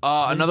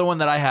 Another one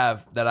that I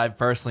have that I've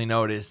personally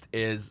noticed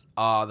is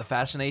the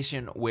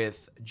fascination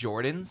with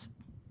Jordans.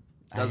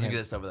 Doesn't have-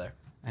 exist over there.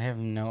 I have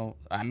no.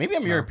 Maybe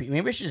I'm European.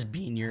 Maybe I should just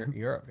be in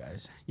Europe,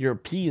 guys.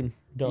 European,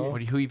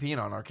 dog. Who you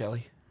peeing on, R.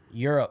 Kelly?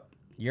 Euro.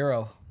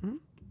 Euro.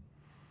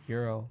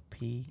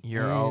 P.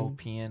 Euro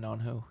peeing on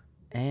who?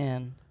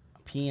 And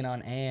peeing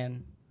on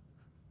Ann.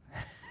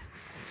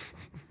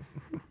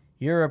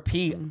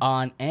 European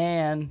on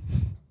Ann.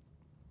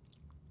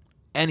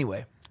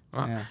 Anyway,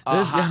 Yeah.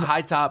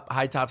 high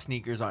top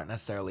sneakers aren't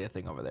necessarily a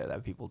thing over there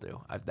that people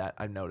do.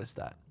 I've noticed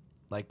that.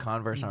 Like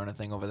Converse aren't a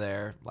thing over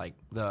there. Like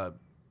the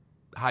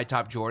high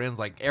top Jordans,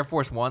 like Air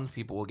Force Ones,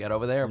 people will get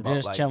over there. I'm But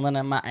just like, chilling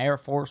in my Air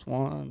Force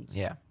Ones.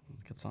 yeah,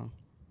 That's a good song.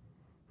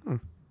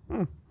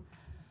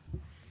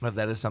 but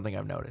that is something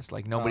I've noticed.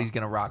 Like nobody's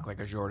gonna rock like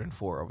a Jordan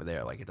 4 over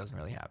there. Like it doesn't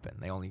really happen.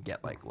 They only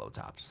get like low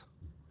tops.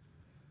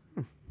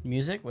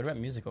 Music? What about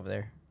music over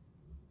there?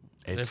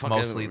 It's fucking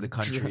mostly the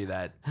country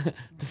that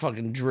The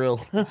fucking drill.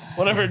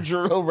 Whatever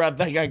drill rap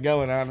they got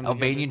going on. in the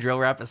Albanian drill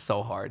rap is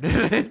so hard.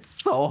 It's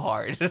so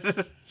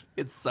hard.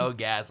 It's so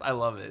gas. I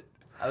love it.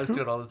 I listen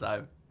to it all the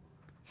time.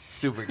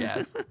 Super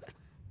gas.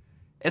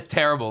 It's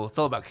terrible. It's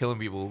all about killing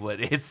people, but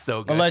it's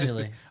so good.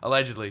 Allegedly.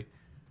 Allegedly.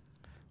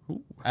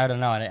 I don't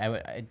know.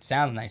 It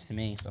sounds nice to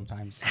me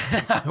sometimes.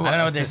 I don't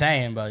know what they're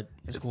saying, but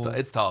it's cool.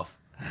 It's tough.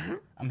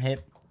 I'm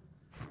hip.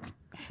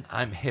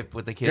 I'm hip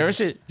with the Did you ever kids.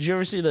 see? Did you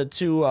ever see the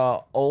two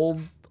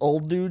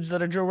old dudes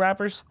that are drill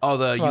rappers? Oh,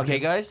 the Fucking-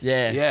 UK guys?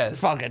 Yeah. Yeah.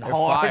 Fucking They're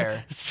hard.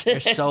 fire. They're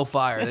so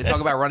fire. They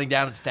talk about running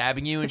down and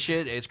stabbing you and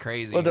shit. It's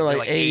crazy. Well, they're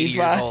like 80 years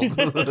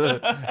 85.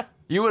 old.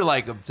 You would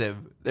like them,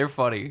 Tim. They're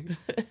funny.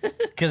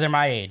 Because they're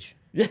my age.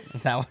 Yeah.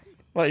 Is that what?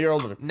 Well, you're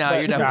older. No, But-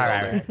 you're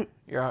definitely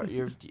Right,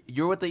 older.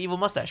 You're with the evil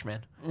mustache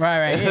man.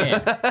 Right,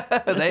 yeah.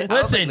 I don't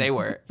Listen, think they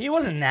were. he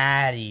wasn't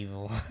that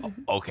evil.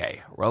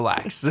 Okay,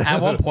 relax.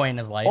 At one point in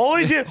his life. All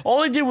he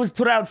did was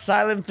put out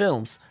silent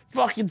films.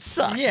 Fucking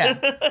sucked. Yeah.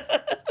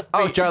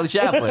 Oh, Charlie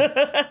Chaplin.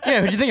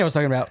 Yeah, who'd you think I was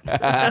talking about?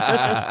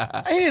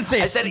 I didn't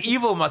say. I said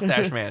evil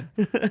mustache man.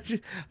 I'm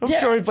Yeah.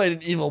 sure he played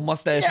an evil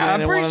mustache Yeah, man.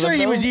 I'm in pretty one of sure the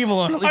he was films.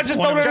 evil. In at I least just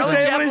one don't of his Charlie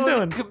understand films. what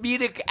he's Chaplin was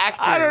a comedic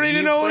actor. I don't even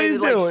He know what played, he's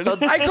like, doing.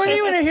 stunt- I couldn't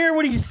even hear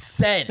what he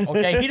said.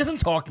 Okay, he doesn't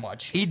talk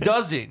much. He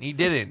doesn't. He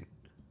didn't.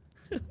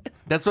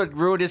 That's what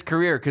ruined his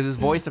career because his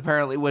voice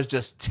apparently was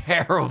just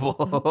terrible.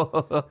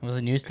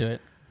 Wasn't used to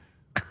it.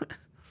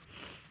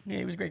 Yeah,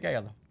 he was a great guy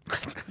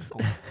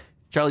though.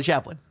 Charlie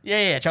Chaplin.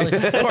 Yeah, Charlie.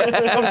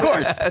 Of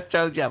course.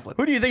 Charlie Chaplin.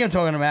 Who do you think I'm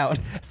talking about?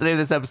 That's the name of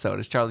this episode.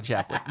 Is Charlie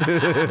Chaplin.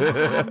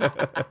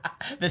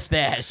 The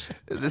Stash.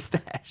 The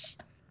stash.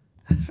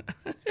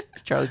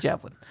 It's Charlie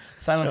Chaplin.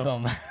 Silent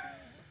film.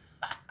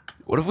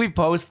 What if we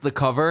post the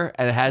cover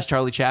and it has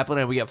Charlie Chaplin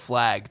and we get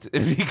flagged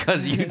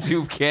because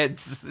YouTube can't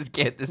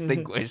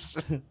distinguish,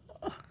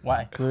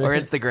 Why? or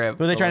Instagram?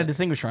 Who are they trying to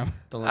distinguish from?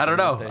 I don't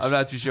know. I'm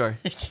not too sure.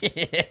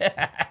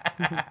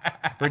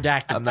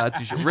 Redacted. I'm not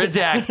too sure.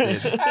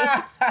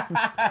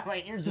 Redacted.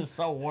 Wait, you're just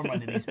so warm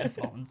under these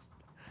headphones.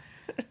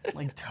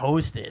 Like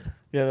toasted.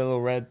 Yeah, the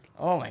little red.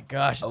 Oh my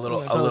gosh. A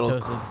little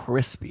toasted.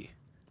 crispy.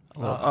 A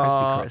little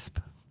crispy crisp.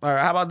 All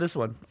right, how about this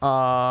one?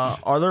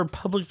 Are there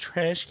public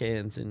trash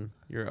cans in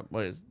Europe.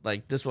 What is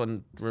like this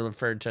one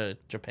referred to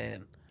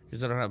Japan because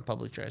they don't have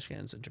public trash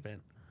cans in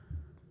Japan.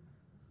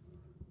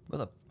 Where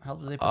the hell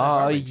do they put their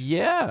garbage?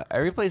 Yeah.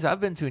 Every place I've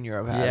been to in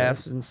Europe had The it.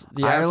 absence,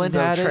 Ireland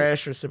of had it.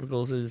 trash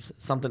receptacles is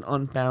something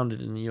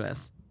unfounded in the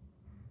U.S.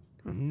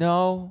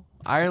 No.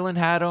 Ireland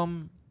had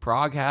them.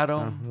 Prague had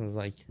them.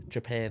 Like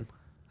Japan,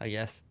 I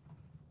guess.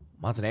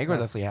 Montenegro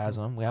definitely has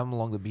them. We have them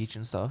along the beach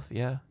and stuff.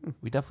 Yeah.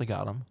 We definitely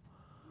got them.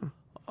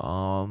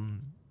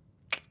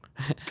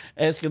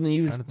 Ask them to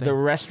use Trying to the think.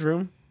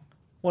 restroom.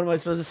 What am I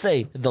supposed to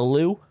say? The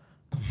loo?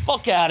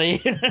 Fuck out of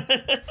here.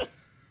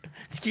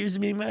 Excuse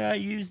me, may I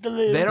use the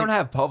loo? They don't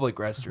have public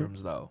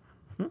restrooms, though.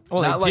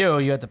 Well, Not they do.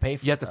 You have to pay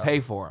for You it. have to pay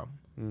for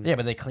them. Yeah,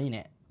 but they clean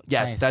it.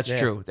 Yes, Nice. that's Yeah.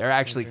 true. They're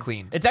actually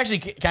clean. It's actually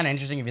kind of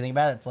interesting if you think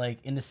about it. It's like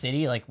in the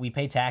city, like we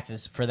pay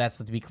taxes for that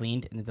stuff to be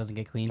cleaned, and it doesn't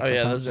get cleaned. Oh,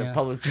 yeah, sometimes, those are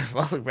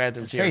public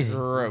bathrooms here. crazy.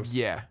 Gross.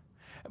 Yeah.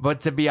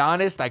 But to be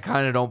honest, I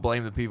kind of don't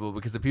blame the people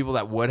because the people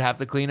that would have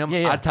to clean them,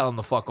 Yeah, yeah. I'd tell them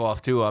to fuck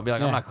off too. I'd be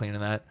like, I'm Yeah. not cleaning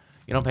that.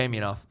 You don't pay me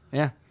enough.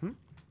 Yeah. Some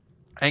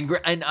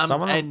of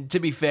them- And to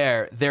be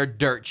fair, they're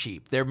dirt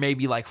cheap. They're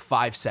maybe like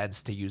 5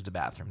 cents to use the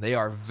bathroom. They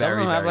are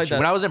very, them have, very like, cheap. the-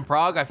 When I was in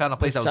Prague, I found a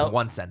place that was Self-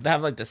 1 cent. They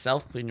have like the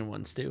self-cleaning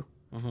ones too.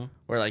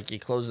 Where like you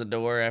close the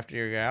door after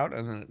you're out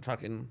and then it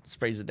fucking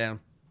sprays it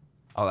down.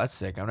 Oh, that's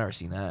sick. I've never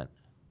seen that.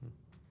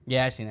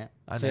 Yeah, I've seen it.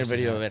 I've Seen a never seen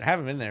video that. of it. I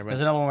haven't been there, but There's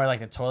another one where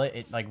like the toilet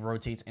it like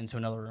rotates into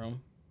another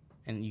room,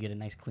 and you get a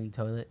nice clean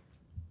toilet.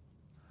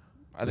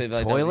 I think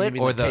like Toilet you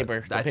mean or the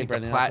paper, I think paper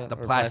the, on pla- outside, the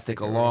or plastic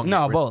or- along.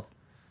 No, it. both.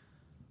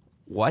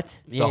 What?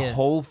 Yeah. The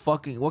whole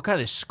fucking what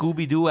kind of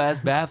Scooby Doo ass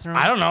bathroom?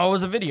 I don't know. It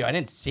was a video. I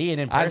didn't see it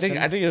in person.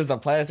 I think it was the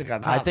plastic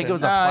on top. I think it was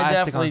the No, I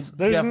plastic. definitely, on-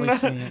 There's definitely no-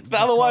 seen it. the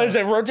otherwise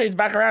it rotates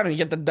back around and you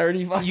get the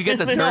dirty. You get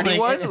the No, dirty but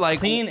one. it's Like,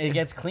 clean. It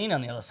gets clean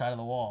on the other side of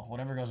the wall.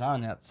 Whatever goes on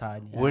that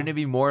side. you know? wouldn't it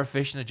be more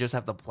efficient to just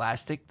have the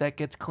plastic that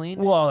gets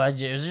cleaned? Well,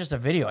 it was just a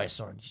video I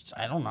saw.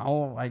 I don't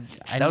know.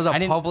 That was a I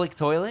didn't- public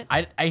toilet.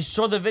 I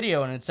saw the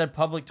video and it said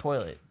public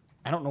toilet.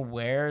 I don't know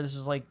where. This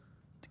was like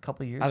a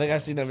couple years. I think I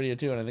seen that video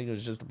too, and I think it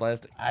was just the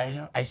plastic.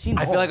 I seen.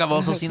 I feel both. like I've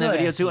also I seen feel that like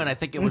video I've too, seen- and I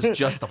think it was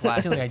just the I feel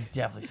like plastic. I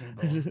definitely seen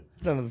both.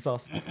 It's under the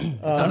sauce.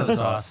 It's under the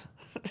sauce.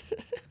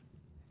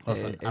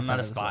 Listen, It's I'm not under a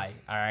the spy.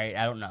 All right,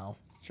 I don't know.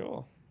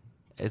 Sure.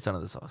 It's under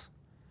the sauce.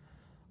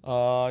 You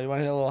want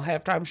to hear a little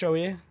halftime show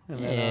here? And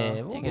Yeah,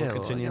 then, we'll You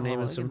continue can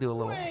naming you some. can do a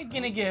little. We're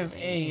gonna give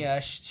a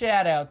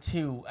shout out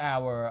to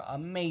our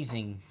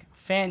amazing,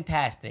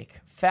 fantastic,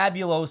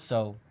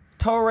 fabuloso,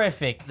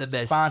 terrific The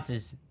best.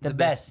 sponsors. The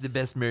best. the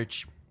best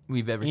merch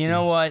we've ever seen. You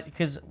know what?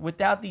 Because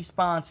without these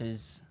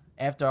sponsors,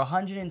 after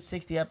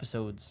 160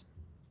 episodes,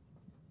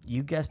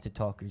 you guessed it,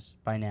 talkers,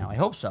 by now. I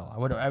hope so.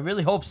 I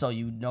really hope so.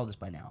 You know this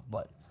by now.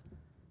 But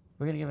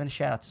we're gonna give a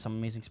shout out to some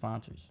amazing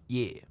sponsors.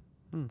 Yeah.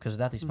 Because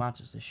without these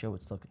sponsors, this show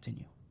would still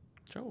continue.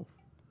 Sure.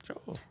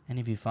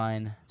 Any of you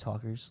fine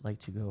talkers like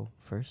to go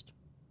first?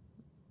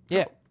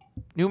 Yeah.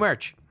 New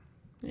merch.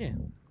 Yeah.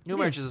 New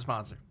merch is a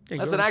sponsor. Yeah,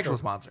 That's go an to the actual store.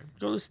 sponsor.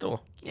 Go to the store.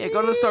 Yeah, go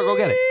to the store, go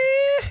get it.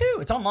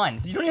 It's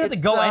online. You don't even have to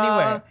It's, go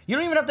anywhere. You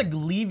don't even have to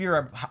leave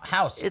your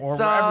house or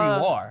wherever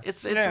you are.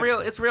 It's Yeah.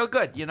 real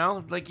good, you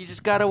know? Like you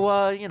just gotta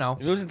you know.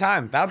 You're losing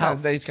time.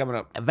 Valentine's Day's coming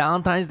up.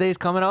 Valentine's Day is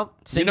coming up.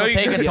 Signal you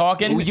take could- a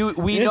talking.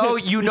 We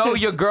know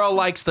your girl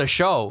likes the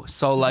show,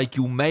 so like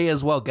you may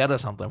as well get her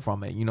something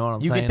from it. You know what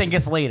I'm You saying? can thank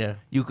us later.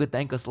 You could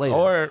thank us later,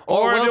 Or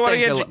we'll if you want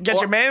thank her to la- get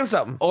your man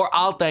something. or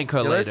I'll thank her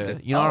You're later.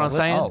 listening. You know what I'm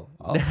saying?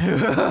 Oh.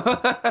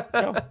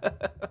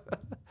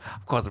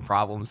 I'm causing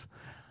problems.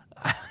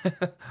 I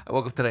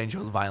woke up today and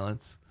chose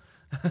violence.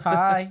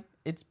 Hi,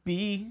 it's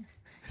B.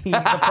 He's the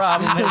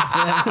problem. It's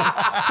him.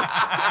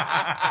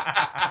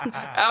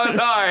 That was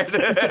hard.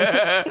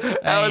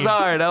 That was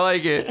hard. I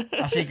like it.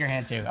 I'll shake your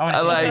hand too. I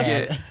I like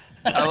it.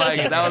 I like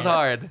it. That was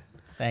hard.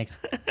 Thanks.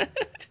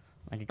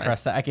 I could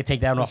cross that. I could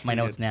take that off my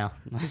pretty notes now.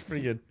 It's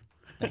pretty good.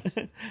 It's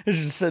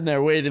just sitting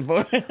there waiting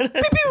for it.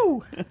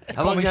 Pew!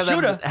 How long, did you have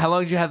Shooter. that, how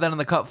long did you have that in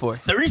the cup for?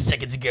 30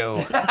 seconds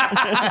ago.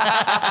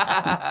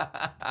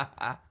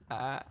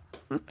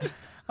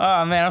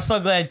 Oh man, I'm so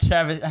glad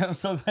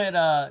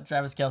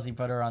Travis Kelsey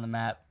put her on the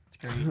map. It's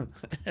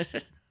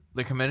great.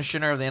 The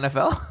commissioner of the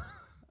NFL?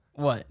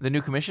 What? The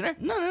new commissioner?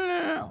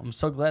 No. I'm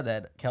so glad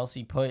that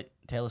Kelsey put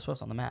Taylor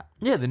Swift on the map.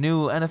 Yeah, the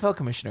new NFL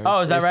commissioner. Oh,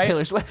 is that right?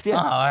 Taylor Swift, yeah.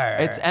 Oh, all right.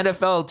 It's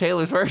NFL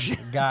Taylor's version.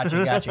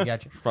 Gotcha.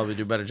 Probably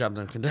do a better job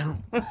than Condell.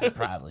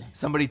 Probably.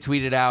 Somebody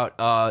tweeted out,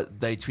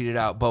 they tweeted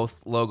out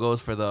both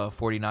logos for the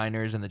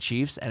 49ers and the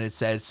Chiefs, and it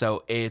said,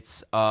 so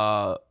it's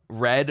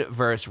Red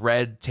versus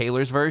Red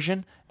Taylor's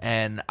version,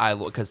 and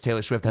because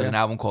Taylor Swift has an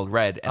album called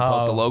Red, and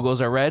both the Oh.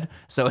 logos are red,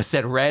 so it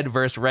said Red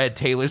versus Red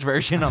Taylor's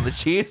version on the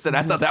Chiefs, and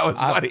I thought that was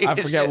funny. I as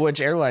forget shit. which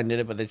airline did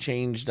it, but they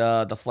changed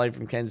the flight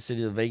from Kansas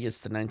City to Vegas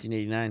to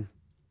 1989.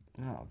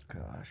 Oh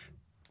gosh.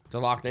 They're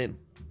locked in.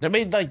 They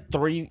made like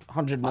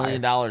 $300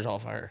 million off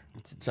of her.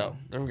 So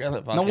they're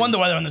gonna No wonder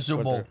why they're in the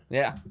Super Bowl.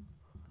 Yeah.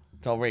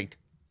 It's all rigged.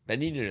 They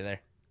needed her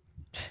there.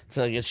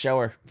 So they could show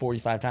her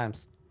 45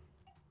 times.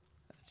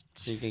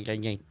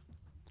 Gang.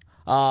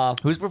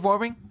 Who's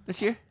performing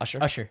this year? Usher.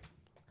 Usher.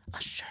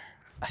 Usher.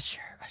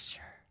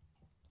 Usher.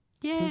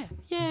 Yeah,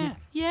 yeah,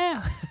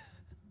 yeah.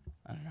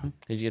 I don't know.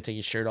 He's gonna take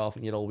his shirt off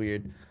and get all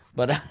weird.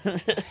 But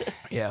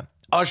Yeah.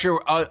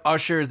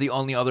 Usher is the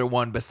only other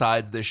one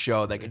besides this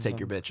show that can take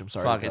your bitch. I'm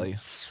sorry to tell you.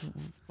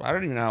 I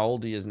don't even know how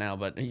old he is now,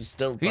 but he's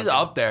still. He's fucking-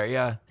 up there,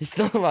 yeah. He's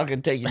still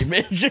fucking taking your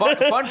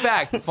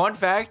bitch. Fun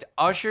fact,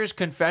 Usher's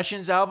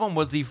Confessions album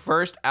was the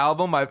first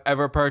album I've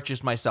ever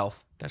purchased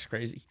myself. That's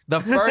crazy. The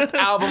first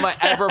album I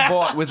ever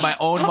bought with my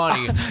own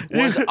money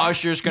was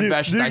Usher's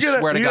Confessions. I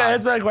swear to you gonna God.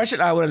 answer that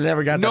question? I would have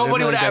never got that.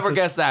 Nobody would have ever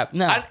guessed guessed that.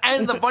 No.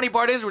 And the funny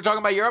part is, we're talking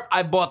about Europe.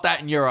 I bought that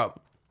in Europe.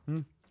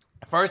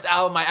 First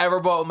album I ever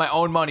bought with my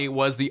own money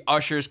was the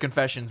Usher's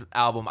Confessions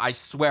album. I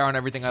swear on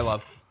everything I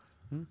love.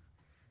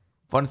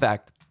 Fun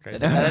fact.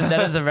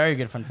 That is a very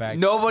good fun fact.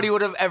 Nobody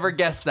would have ever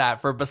guessed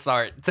that for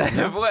Bassart.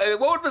 What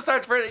would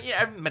Bassart's first?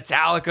 Yeah,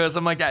 Metallica,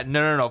 something like that.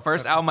 No.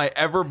 First album I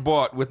ever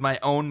bought with my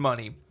own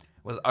money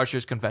was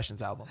Usher's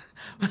Confessions album.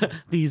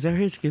 These are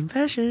his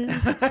confessions.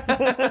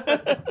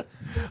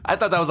 I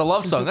thought that was a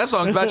love song. That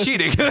song's about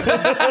cheating.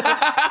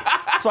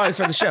 That's why it's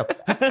for the show.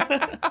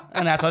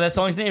 And that's why that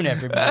song's named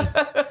after me.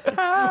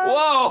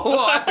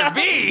 Whoa, after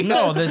B.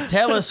 No, the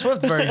Taylor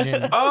Swift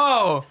version.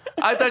 Oh,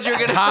 I thought you were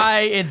gonna.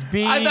 Hi, it's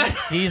B. I thought-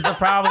 He's the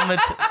problem.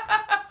 It's,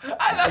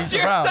 I thought He's you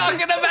the were problem.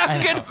 talking about I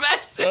know.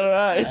 Confessions. All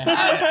right.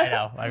 I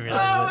know. I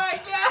realized Oh it.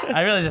 my god.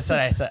 I really just said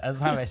at the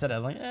time I said it, I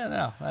was like,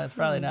 no, that's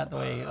probably not the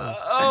way it was.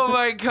 Oh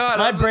my god. I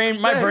My was about brain,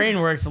 to my say. brain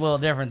works a little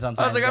different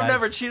sometimes. I was like, I've guys.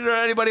 never cheated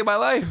on anybody in my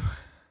life.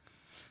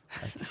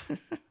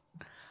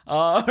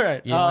 All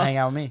right. You didn't hang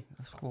out with me.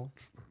 That's cool.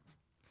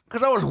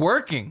 Because I was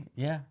working.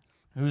 Yeah.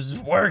 Who's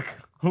work?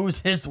 Who's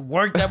his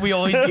work that we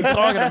always keep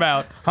talking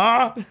about?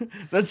 Huh?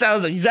 That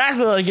sounds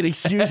exactly like an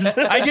excuse.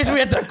 I guess we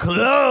at the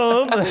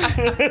club.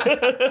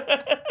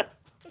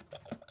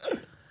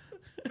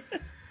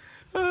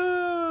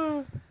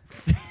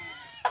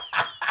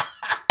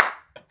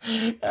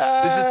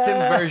 This is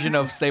Tim's version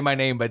of Say My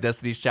Name by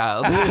Destiny's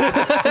Child.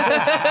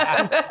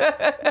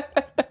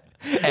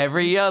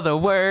 Every other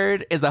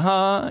word is a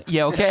huh.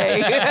 Yeah,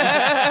 okay.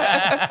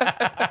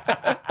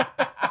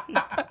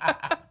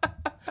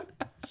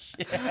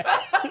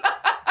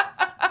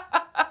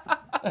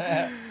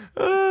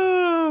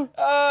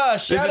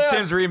 This is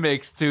Tim's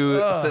remix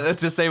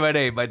to Say My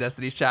Name by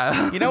Destiny's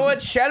Child. You know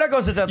what? Shadow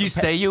goes to You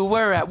say you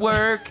were at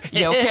work.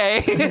 Yeah,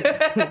 okay.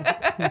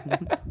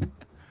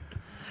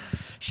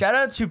 Shout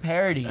out to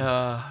parodies.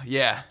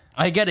 Yeah.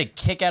 I get a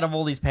kick out of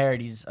all these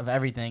parodies of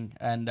everything,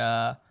 and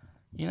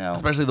you know,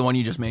 Especially the one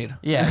you just made.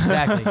 yeah,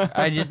 exactly.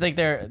 I just think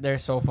they're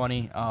so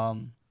funny.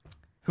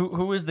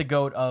 Who is the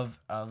goat of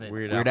it?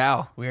 Weird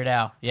Al. Weird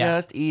Al. Yeah.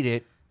 Just eat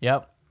it.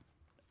 Yep.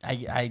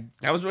 I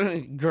That was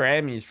winning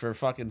Grammys for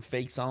fucking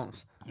fake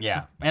songs.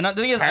 yeah. And the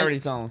thing is, Parody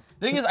songs.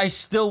 I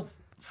still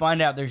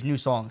find out there's new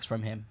songs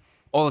from him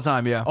All the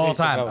time, yeah. all the He's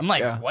the time. goat. I'm like,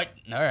 Yeah. what?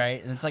 All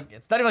right. And it's like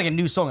it's not even like a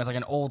new song. It's like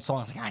an old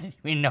song. It's like I didn't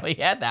even know he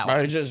had that But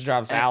one. he just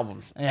drops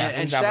albums. Yeah.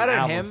 And He's dropping shout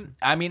out albums. him.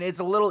 I mean, it's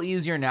a little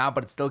easier now,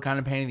 but it's still kind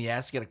of pain in the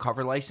ass to get a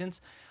cover license.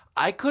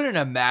 I couldn't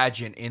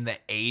imagine in the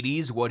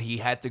 80s what he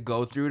had to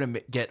go through to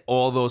get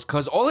all those,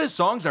 because all his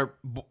songs are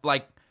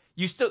like,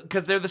 you still,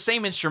 because they're the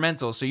same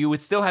instrumental, so you would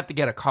still have to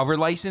get a cover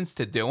license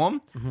to do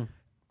them. Mm-hmm.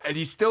 And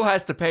he still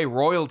has to pay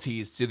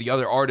royalties to the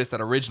other artists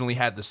that originally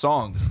had the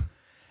songs.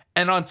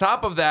 And on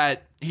top of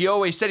that, he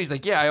always said, he's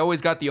like, yeah, I always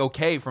got the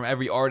okay from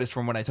every artist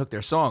from when I took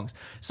their songs.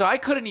 So I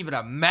couldn't even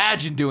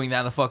imagine doing that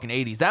in the fucking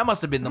 80s. That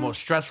must have been the most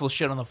stressful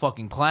shit on the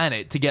fucking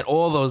planet to get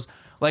all those.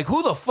 Like,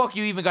 who the fuck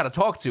you even got to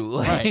talk to?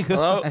 Like,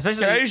 Hello?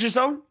 Especially- Can I use your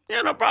song?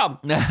 Yeah, no problem.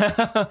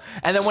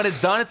 and then when it's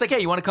done, it's like,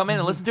 hey, you want to come in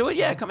and listen to it?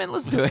 Yeah, come in and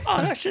listen to it.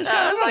 Oh, that shit's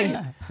Yeah, kind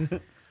it's of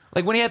like,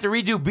 like when he had to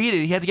redo Beat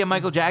It, he had to get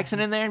Michael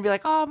Jackson in there and be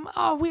like,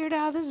 oh, Weird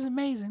Al, this is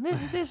amazing.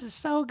 This is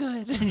so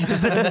good.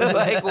 Just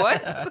like,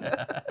 what?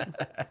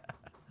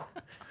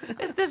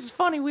 This is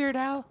funny, Weird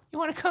Al. You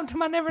want to come to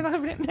my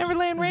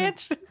Neverland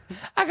Ranch?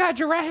 I got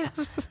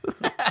giraffes.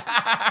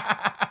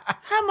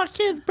 How my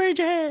kids braid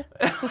your hair?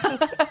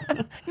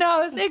 No,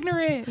 that's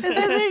ignorant. This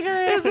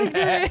is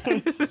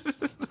ignorant.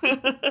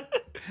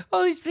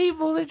 All these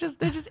people, they're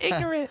just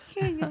ignorant.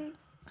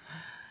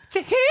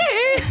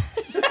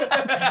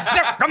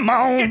 Come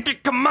on.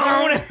 Come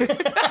on.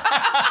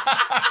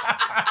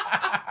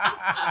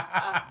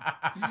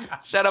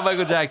 Shout out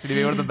Michael Jackson. He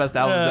made one of the best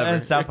albums ever.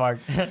 And South Park.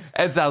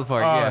 And South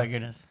Park, Oh yeah. my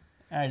goodness.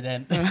 All right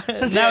then.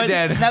 Dan.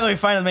 Now that we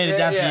finally made it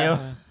down Yeah.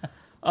 to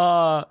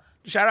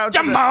you. Shout out to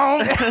Come on.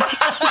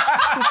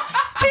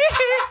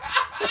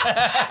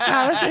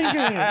 that's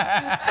ignorant.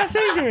 That's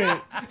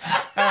ignorant.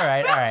 All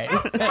right.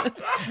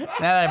 Now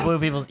that I blew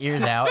people's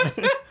ears out.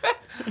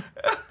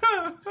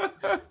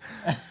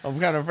 I'm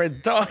kind of afraid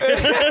to talk.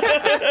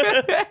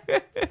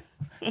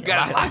 You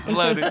got it locked and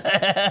loaded.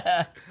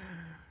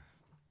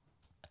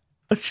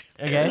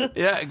 Okay.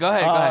 Yeah, go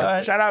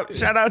ahead. Shout out to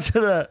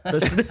the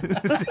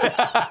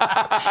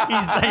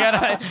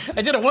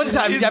I did it one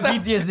time. He's got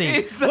he's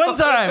PTSD. so- One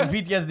time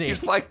PTSD.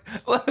 He's like,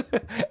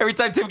 every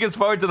time Tim gets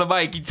forward to the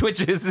mic, he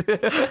twitches.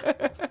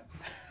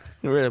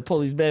 We're gonna pull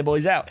these bad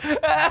boys out.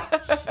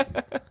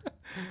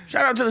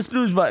 Shout out to the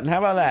snooze button. How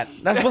about that?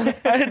 That's what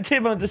I had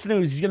Tim on the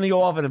snooze. He's gonna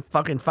go off in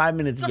fucking 5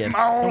 minutes again.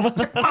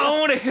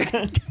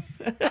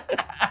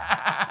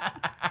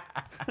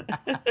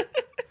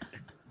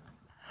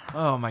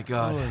 Oh my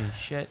god. Holy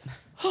shit.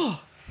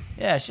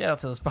 Yeah, shout out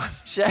to the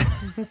sponsors.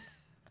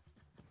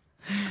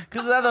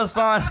 Because without those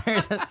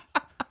sponsors,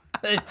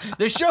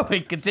 the show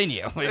would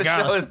continue. The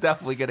show is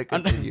definitely gonna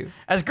continue.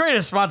 As great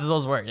as sponsors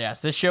those were,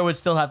 yes, this show would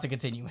still have to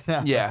continue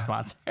without Yeah. the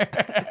sponsors.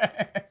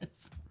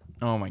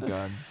 Oh my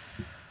god.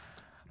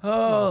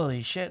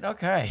 Holy shit.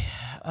 Okay.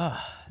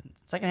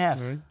 Second half.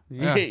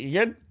 Yeah. You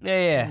good?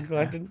 Yeah.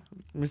 Collected?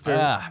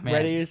 Mr. Man.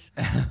 Red Ears?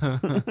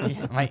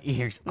 Yeah, my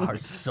ears are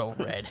so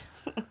red.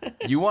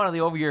 You wanted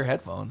the over-ear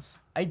headphones.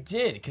 I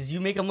did, because you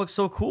make them look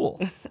so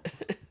cool.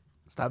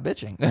 Stop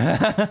bitching.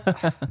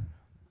 Get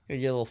a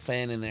little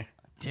fan in there.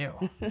 Dude.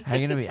 How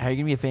you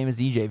gonna be a famous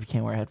DJ if you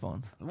can't wear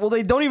headphones? Well,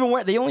 they don't even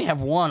wear. They only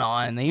have one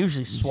on. They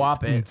usually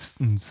swap it.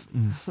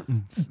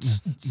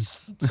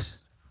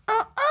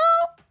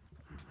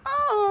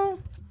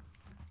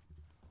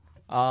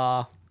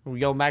 We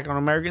going back on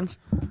Americans?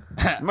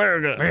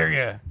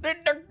 America.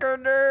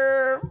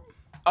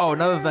 Oh,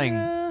 another thing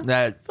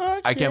that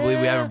I can't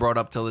believe we haven't brought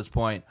up till this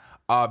point.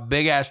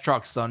 Big ass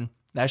trucks, son.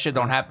 That shit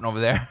don't happen over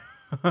there.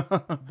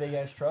 Big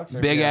ass trucks.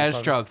 Big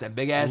ass trucks and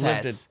big ass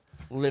hats.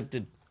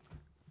 Lifted.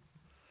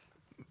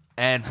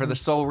 And for the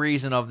sole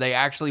reason of they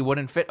actually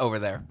wouldn't fit over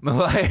there.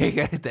 Like,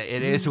 it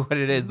is what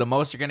it is. The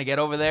most you're going to get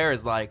over there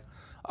is like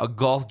a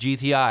Golf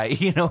GTI.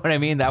 You know what I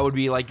mean? That would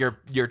be like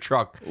your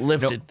truck.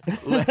 Lifted.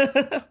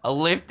 A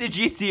lifted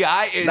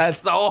GTI is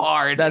so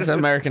hard. That's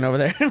American over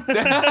there.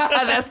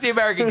 That's the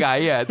American guy,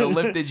 yeah. The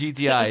lifted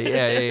GTI.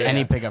 Yeah.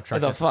 Any pickup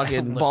truck. With the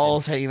fucking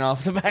balls hanging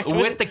off the back.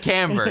 With the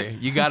camber.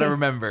 You got to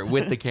remember,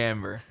 with the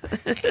camber.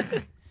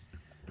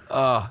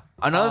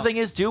 Another thing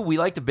is, too, we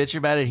like to bitch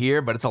about it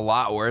here, but it's a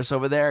lot worse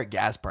over there.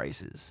 Gas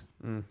prices.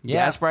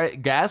 Yeah.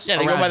 Gas Yeah,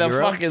 they go by the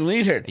Europe, fucking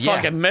liter. Yeah.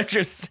 Fucking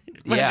metric system.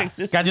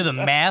 Gotta do the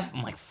math.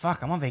 I'm like,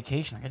 fuck, I'm on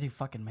vacation. I gotta do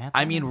fucking math.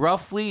 I mean,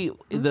 roughly,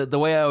 the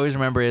way I always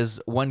remember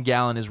is 1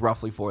 gallon is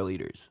roughly 4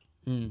 liters.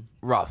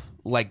 Rough.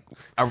 Like,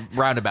 a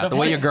roundabout. The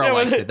way your girl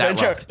likes it,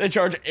 that rough. They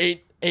charge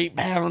 8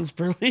 pounds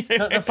per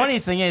liter. the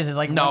funniest thing is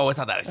like No, it's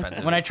not that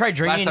expensive. when I tried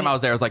drinking. Last time I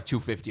was there, it was like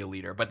 $2.50 a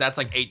liter, but that's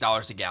like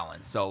 $8 a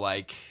gallon. So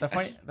like, The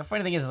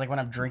funny thing is like when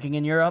I'm drinking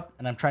in Europe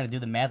and I'm trying to do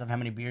the math of how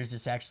many beers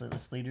this actually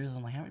lists liters.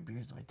 I'm like, how many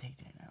beers do I take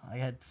right now? I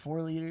had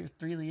 4 liters,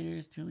 3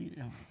 liters, 2 liters.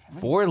 I'm like, how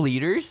many? 4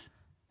 liters?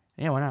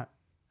 Yeah, why not?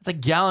 It's a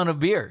gallon of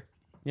beer.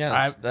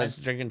 Yeah, that's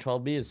drinking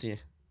 12 beers here.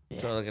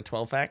 Yeah. So like a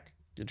 12-pack?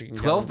 You're drinking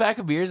 12 pack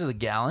of beers is a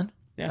gallon?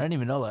 Yeah. I didn't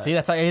even know that. See,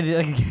 that's how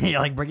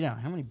like break it down.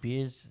 How many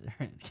beers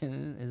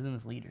is in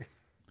this liter?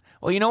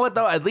 Well, you know what,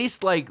 though? At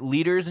least, like,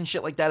 liters and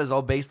shit like that is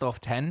all based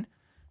off 10.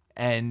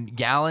 And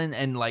gallon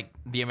and, like,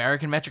 the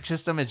American metric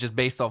system is just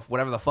based off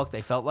whatever the fuck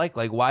they felt like.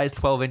 Like, why is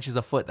 12 inches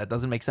a foot? That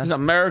doesn't make sense. It's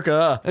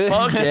America.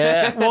 Fuck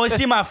yeah. Well, you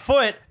see my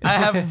foot. I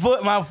have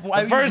foot.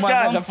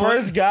 The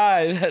first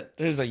guy that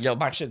was like, yo,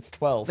 my shit's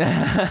 12.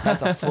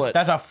 That's a foot.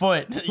 That's a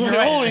foot. You're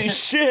right. Holy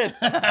shit.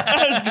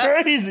 That's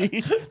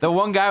crazy. The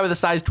one guy with a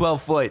size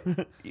 12 foot,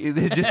 he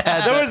just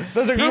had,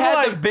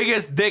 the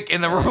biggest dick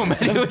in the room.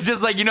 And he was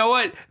just like, you know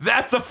what?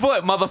 That's a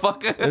foot,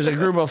 motherfucker. There's a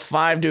group of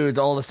 5 dudes,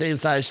 all the same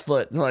size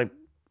foot. And they're like,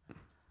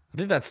 I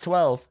think that's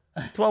 12.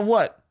 12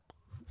 what?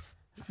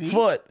 Feet?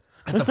 Foot.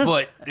 It's a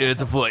foot.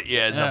 It's a foot.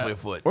 Yeah, it's definitely a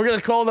foot. We're going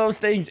to call those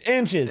things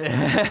inches.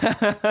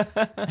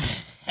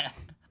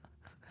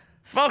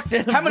 Fuck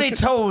them. How many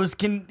toes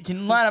can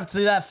line up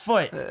to that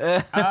foot?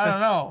 I don't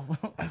know.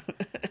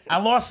 I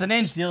lost an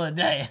inch the other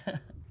day.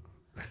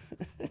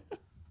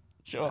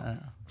 Sure.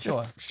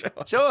 Sure.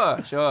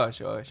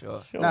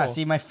 Sure. Nah,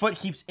 see, my foot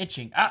keeps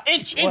itching.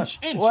 Inch.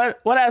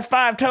 What has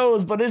 5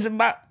 toes but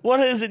what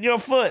isn't your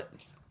foot?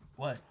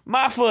 What?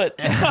 My foot.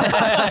 Such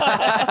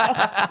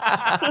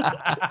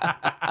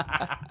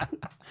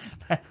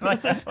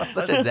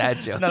a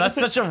dad joke. No, that's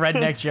such a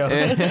redneck joke.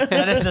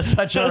 That is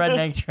such a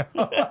redneck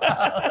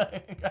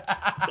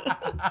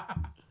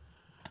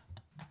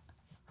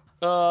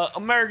joke.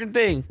 American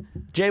thing.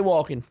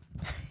 Jaywalking.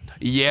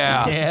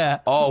 Yeah. Yeah.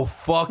 Oh,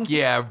 fuck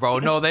yeah, bro.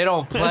 No, they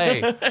don't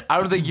play. I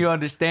don't think you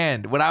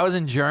understand. When I was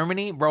in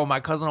Germany, bro, my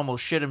cousin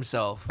almost shit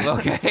himself.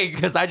 Okay?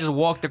 Because I just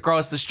walked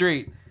across the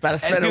street. About to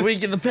spend a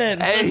week in the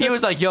pen. And he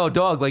was like, yo,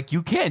 dog, like,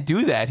 you can't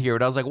do that here.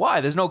 And I was like, why?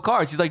 There's no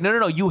cars. He's like,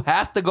 no. You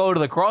have to go to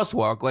the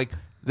crosswalk. Like,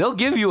 they'll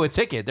give you a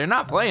ticket. They're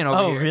not playing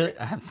over here. Oh, really?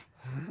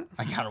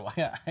 I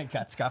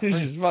got Scott He's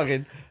free. just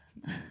fucking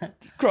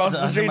cross the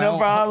I was street, in my no own- I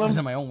problem. was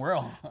in my own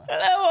world.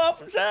 Hello,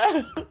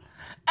 officer.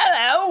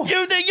 Hello.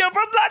 You think you're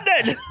from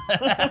London?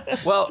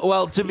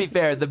 Well, to be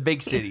fair, the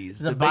big cities,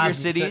 the bigger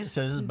cities.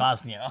 So this is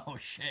Bosnia. Oh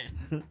shit.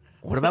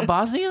 What about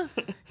Bosnia?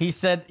 He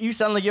said, "You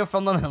sound like you're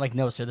from London." I'm like,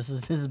 no, sir. This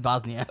is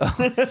Bosnia.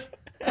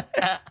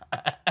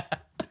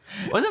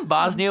 Wasn't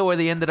Bosnia where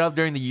they ended up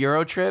during the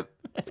Euro trip?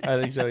 I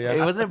think so, yeah.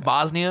 It wasn't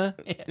Bosnia.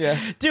 Yeah.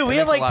 Dude, we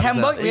That have makes like a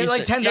lot of $10. sense. We have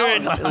like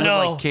 $10. No,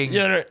 No, like kings.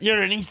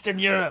 you're in Eastern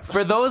Europe.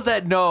 For those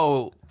that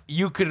know,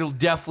 you could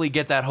definitely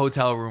get that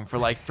hotel room for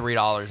like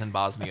 $3 in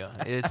Bosnia.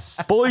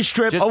 It's Boys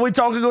trip. Just- Oh, we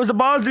talking goes to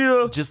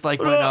Bosnia. just like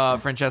when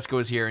Francesca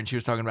was here and she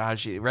was talking about how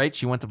she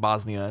went to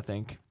Bosnia. I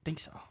think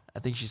so. I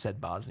think she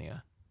said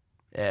Bosnia.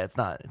 Yeah, it's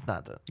not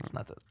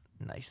the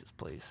nicest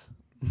place.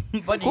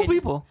 But Cool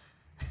people,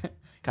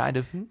 kind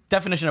of.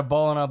 Definition of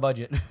ball on a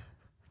budget.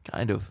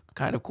 Kind of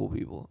cool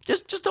people.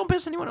 Just don't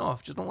piss anyone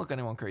off. Just don't look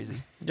anyone crazy.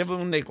 Give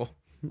him a nickel.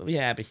 We'll be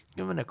happy.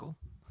 Give him a nickel.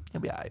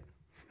 He'll be alright.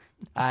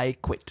 I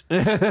quit.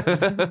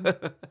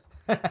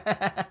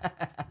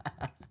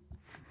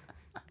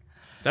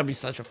 That'd be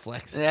such a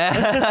flex. Fucking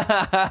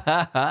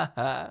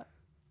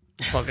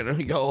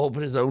go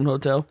open his own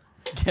hotel.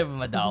 Give him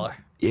 $1.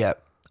 Yeah.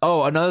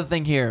 Oh, another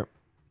thing here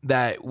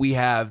that we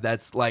have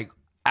that's like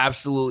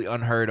absolutely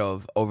unheard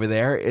of over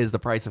there is the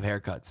price of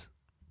haircuts.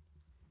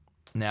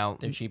 Now,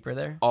 They're cheaper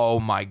there. oh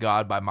my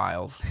God, by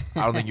miles.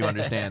 I don't think you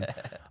understand.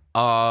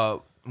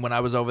 When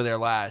I was over there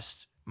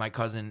last, my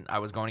cousin, I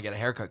was going to get a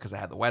haircut because I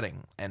had the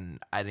wedding, and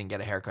I didn't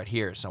get a haircut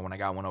here. So when I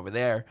got one over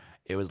there,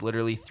 it was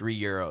literally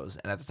 €3.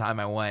 And at the time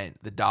I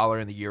went, the dollar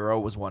and the euro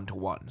was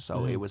 1-to-1.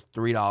 So it was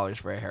 $3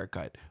 for a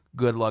haircut.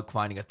 Good luck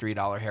finding a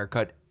 $3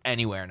 haircut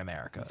anywhere in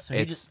America. So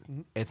it's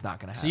not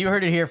going to happen. So you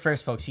heard it here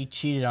first, folks. He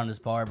cheated on his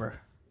barber.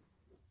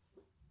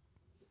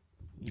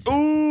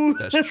 Ooh.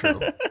 That's true.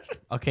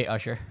 Okay,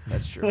 Usher.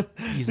 That's true.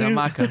 These are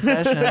my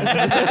confessions.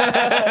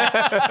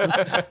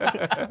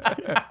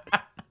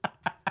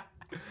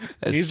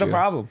 That's He's true. the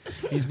problem.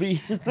 He's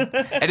B. And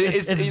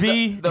it's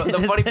B.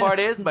 The funny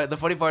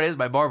part is,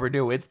 my barber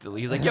knew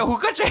instantly. He's like, "Yo, who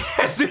cut your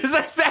hair?" As soon as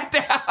I sat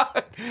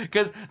down,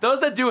 because those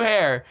that do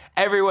hair,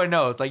 everyone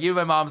knows. Like even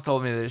my mom's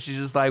told me this. She's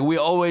just like, we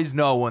always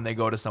know when they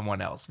go to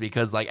someone else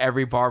because like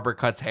every barber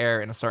cuts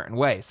hair in a certain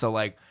way. So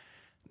like.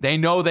 They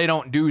know they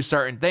don't do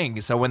certain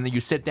things. So when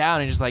you sit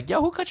down and you're just like,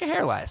 yo, who cut your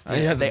hair last? You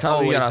have to they tell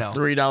him you always got a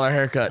know. $3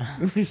 haircut.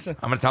 I'm going to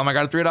tell them I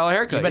got a $3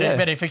 haircut. You better, yeah.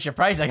 better fix your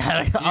price. I'll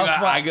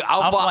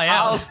I'll fly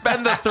out. I'll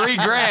spend the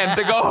 $3,000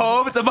 to go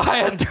home to buy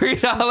a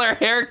 $3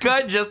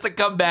 haircut just to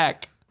come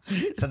back.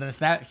 Send them a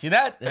snap. See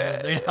that?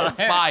 This is $3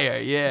 hair. Fire,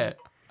 yeah.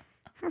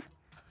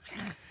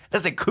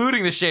 That's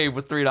including the shave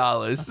was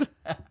 $3.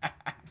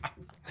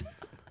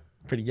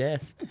 Pretty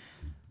gas.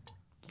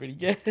 Pretty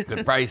gas.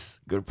 Good price.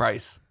 Good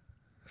price.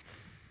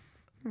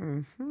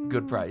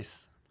 Good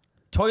price.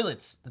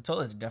 Toilets. The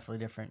toilets are definitely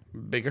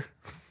different. Bigger.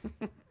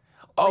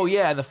 Oh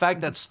yeah, and the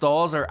fact that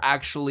stalls are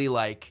actually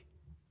like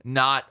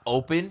not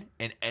open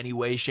in any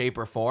way, shape,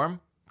 or form.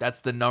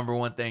 That's the number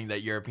one thing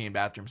that European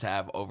bathrooms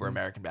have over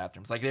American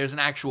bathrooms. Like there's an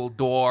actual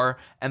door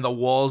and the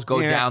walls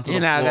go down to the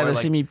You're floor. not gonna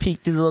like, see me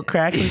peek through the little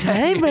crack.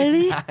 Hey,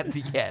 buddy. yeah, that's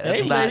Hey,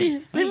 not,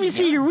 buddy. Let me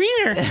see your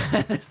wiener.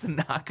 that's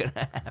not gonna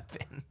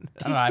happen.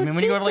 I don't know. I mean,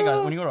 when you go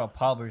to when you go to a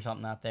pub or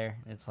something out there,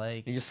 it's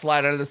like You just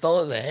slide under the stall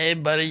and say, "Hey,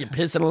 buddy, you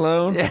pissing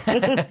alone?"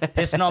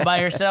 pissing all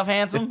by yourself,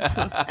 handsome.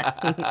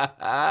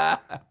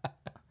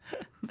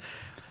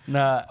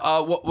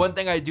 Nah. One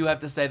thing I do have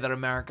to say that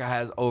America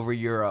has over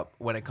Europe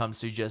when it comes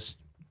to just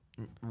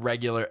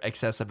regular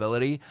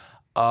accessibility,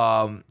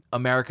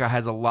 America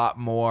has a lot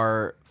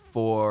more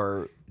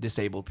for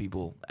disabled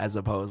people as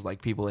opposed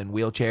like people in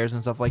wheelchairs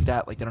and stuff like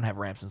that. Like they don't have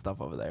ramps and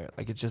stuff over there.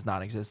 Like it's just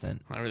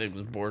non-existent. Everything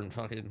was born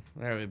fucking.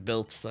 Everything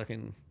built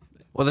fucking.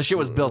 Well, the shit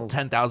was built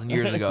 10,000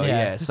 years ago. Yeah.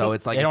 Yeah. So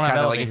it's like They it's don't have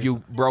kind of like if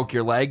elevators. you broke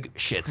your leg,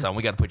 shit, son,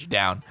 we got to put you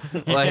down.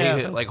 Like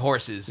Yeah. like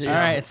horses. you All know?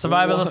 right, it's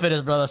survival of the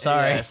fittest, brother.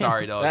 Sorry. Yeah,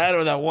 sorry, dog. That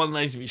or that one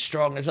leg's to be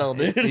strong as hell,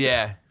 dude.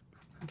 Yeah,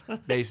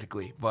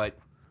 basically. But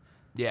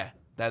yeah,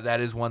 that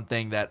is one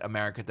thing that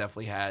America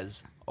definitely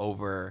has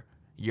over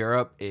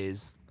Europe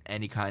is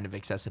any kind of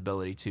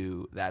accessibility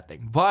to that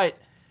thing. But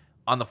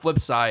on the flip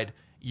side,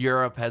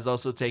 Europe has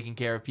also taken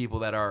care of people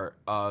that are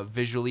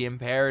visually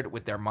impaired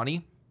with their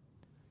money,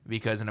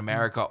 because in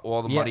America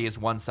all the Yeah. money is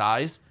one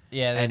size,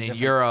 Yeah, they're and in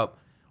different. Europe,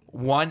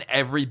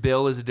 every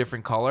bill is a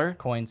different color,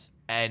 Coins.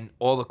 and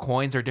all the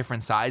coins are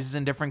different sizes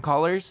and different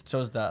colors. So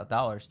is the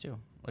dollars too.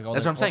 Like all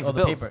That's the, what I'm saying, All the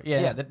the bills. paper.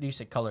 Yeah, Yeah. you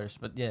said colors,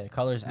 but yeah,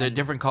 colors. They're and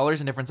different colors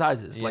and different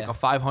sizes. Like Yeah. a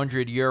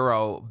 500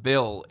 euro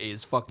bill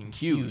is fucking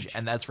huge, Huge.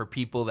 and that's for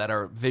people that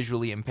are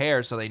visually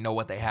impaired, so they know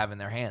what they have in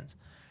their hands.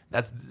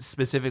 That's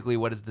specifically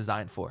what it's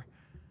designed for.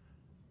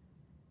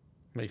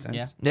 Makes sense.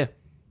 Yeah. Yeah.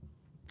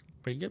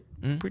 Pretty good.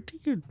 Mhm. Pretty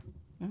good.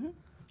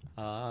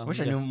 I wish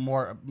I knew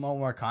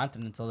more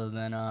continents other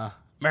than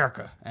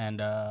America and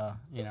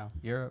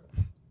Europe.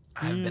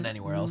 I haven't been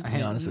anywhere else, to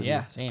be honest with you.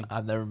 Yeah, same.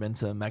 I've never been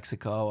to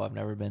Mexico. I've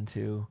never been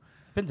to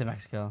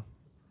Mexico.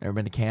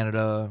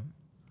 Canada.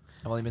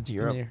 I've only been to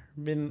Europe.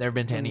 Never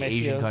been to any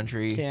Asian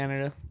country.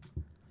 Canada.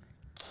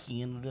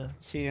 Canada.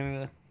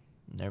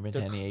 Never been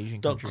to any Asian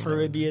The country.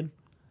 Caribbean.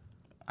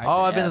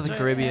 Oh, I've been to that's the right.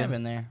 Caribbean. Yeah, I've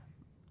been there.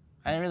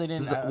 I really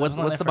didn't. I was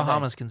only What's there the for a day.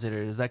 Bahamas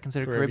considered? Is that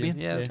considered Caribbean?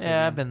 Caribbean. Yeah, that's Yeah,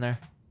 Caribbean. I've been there.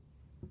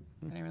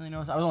 I didn't really know.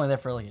 I was only there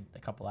for like a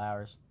couple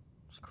hours.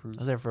 Just cruise.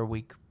 I was there for a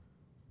week.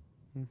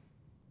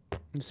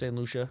 St.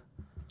 Lucia.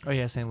 Oh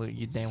yeah, St. Louis.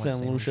 You damn well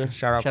St. Lucia.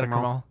 Shout out Shout out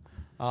Kamal.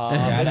 Kamal.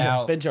 Shout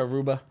out. Been to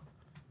Aruba.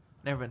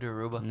 Never been to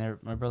Aruba.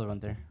 My brother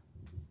went there.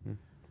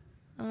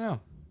 I don't know.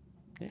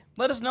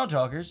 Let us know,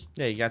 talkers.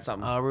 Yeah, you got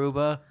something.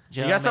 Aruba,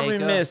 You got something we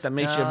Jamaica, missed that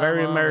makes you very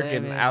come on,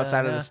 American baby,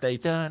 outside of the da-da,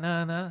 States.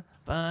 da-na-na,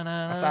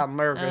 That's South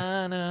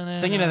America.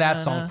 Singing to that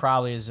song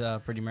probably is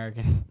pretty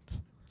American.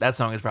 That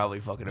song is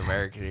probably fucking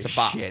American as It's a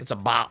bop. shit. It's a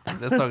bop.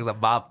 This song's a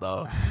bop,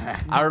 though.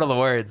 I don't know the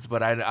words,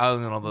 but I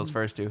only know those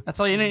first two.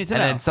 That's all you need to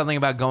And know. then something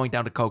about going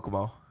down to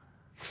Kokomo.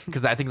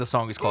 Because I think the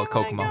song is called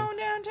Kokomo. Go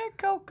down to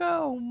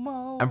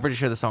Kokomo. I'm pretty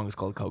sure the song is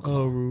called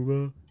Kokomo.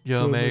 Aruba.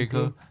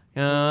 Jamaica,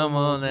 come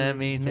on, let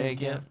me take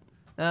you.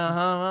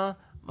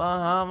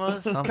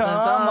 Bahamas, something, Come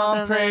on,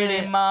 something, pretty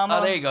something. mama.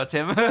 Oh, there you go,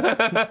 Tim.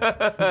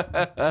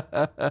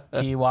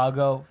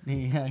 Tiwago.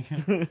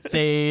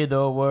 Say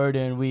the word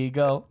and we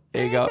go.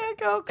 There you go.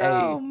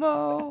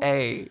 Kokomo.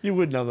 Hey. You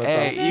would know that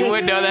Hey, song. you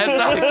would know that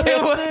song,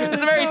 Tim.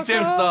 It's a very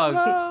Tim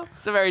song.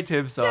 It's a very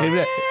Tim song.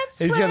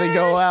 He's gonna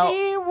go out,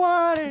 She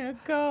wanted to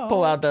go.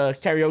 pull out the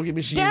karaoke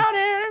machine. Down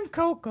in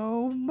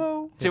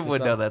Kokomo. Tim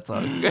would know that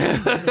song.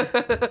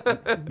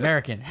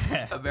 American.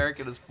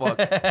 American as fuck.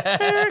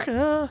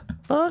 America,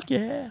 fuck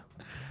yeah.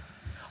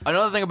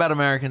 Another thing about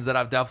Americans that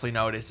I've definitely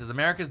noticed is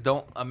Americans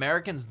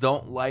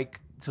don't like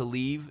to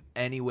leave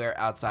anywhere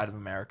outside of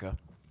America.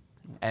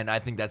 And I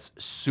think that's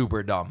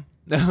super dumb.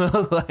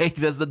 Like,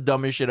 that's the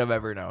dumbest shit I've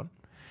ever known.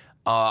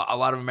 A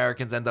lot of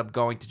Americans end up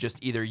going to just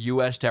either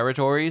U.S.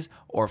 territories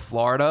or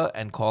Florida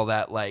and call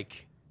that,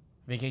 like,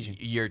 Vacation.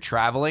 you're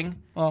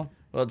traveling. Well,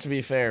 Well, to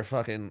be fair,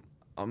 fucking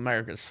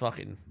America's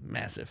fucking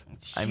massive.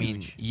 it's I mean,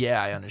 huge.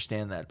 yeah, I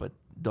understand that, but,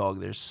 dog,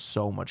 there's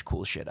so much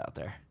cool shit out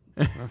there.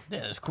 Yeah,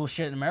 there's cool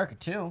shit in America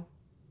too.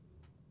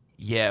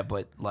 Yeah,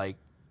 but, like,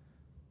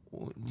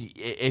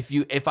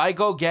 if I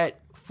go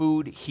get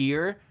food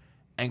here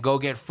and go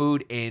get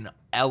food in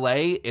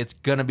L.A., it's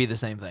gonna be the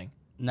same thing.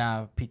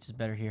 Nah, pizza's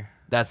better here.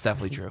 That's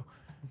definitely true.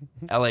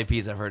 L.A.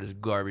 pizza, I've heard, is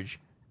garbage.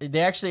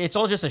 They actually, it's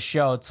all just a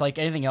show. It's like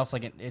anything else,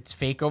 like it's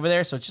fake over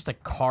there. So it's just a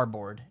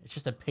cardboard. It's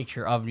just a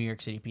picture of New York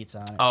City pizza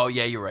on it. Oh,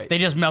 yeah, you're right. They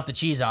just melt the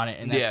cheese on it,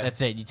 and Yeah.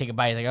 that's it. You take a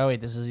bite, like, oh wait,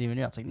 this isn't even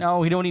real. It's like, no,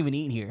 we don't even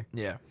eat here.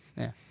 Yeah.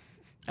 Yeah.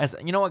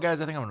 You know what, guys?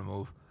 I think I'm gonna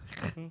move.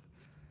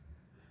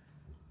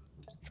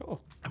 Sure.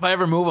 If I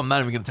ever move, I'm not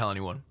even gonna tell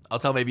anyone. I'll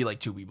tell maybe like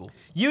 2 people.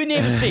 You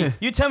name a state.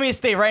 You tell me a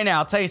state right now.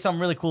 I'll tell you something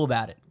really cool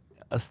about it.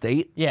 A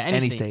state? Yeah, any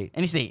state. state.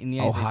 Any state in the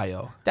United States.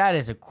 Ohio. That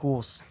is a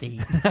cool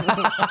state.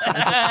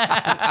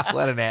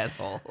 What an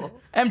asshole.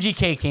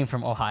 MGK came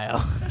from Ohio.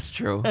 That's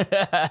true.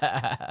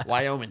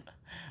 Wyoming.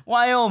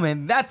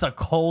 Wyoming, that's a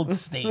cold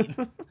state.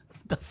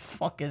 The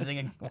fuck is it?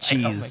 in Wyoming?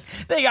 Cheese.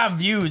 They got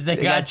views. They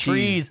got got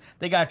trees. cheese.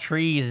 They got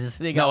trees.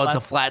 They got No, it's a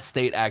lots- flat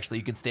state. Actually,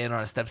 you can stand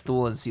on a step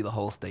stool and see the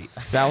whole state.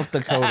 South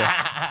Dakota.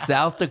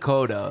 South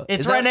Dakota.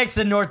 It's Is right that- next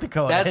to North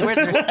Dakota. That's where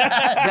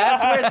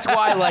that's where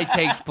Twilight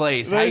takes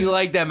place. How you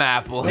like them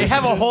apples? they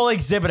have a whole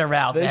exhibitor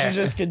out They there. should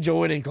just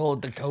conjoin and call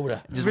it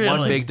Dakota. just one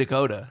Really? big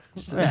Dakota.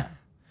 Yeah.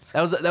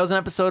 That was an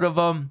episode of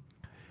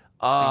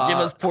Give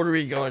us Puerto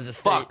Rico as a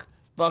state. fuck.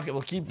 Fuck it,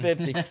 we'll keep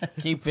 50.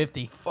 Keep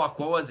 50. Fuck,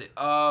 what was it?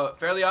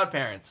 Fairly Odd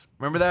Parents.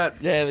 Remember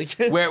that? Yeah, they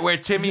can. Where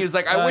Timmy was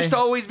like, I wish to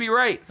always be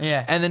right.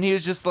 Yeah. And then he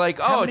was just like,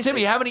 oh, many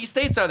Timmy, states? how many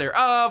states are there?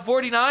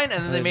 49.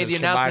 And then they they made the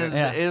just combined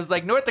announcement. it. It was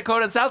like North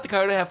Dakota and South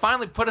Dakota have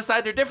finally put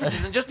aside their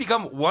differences and just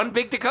become one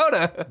big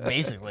Dakota.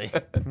 Basically.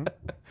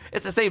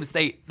 It's the same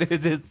state.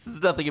 There's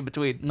nothing in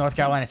between. North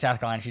Carolina, South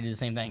Carolina should do the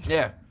same thing.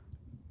 Yeah.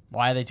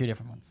 Why are they two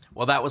different ones?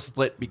 Well, that was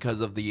split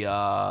because of the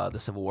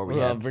Civil War we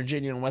had.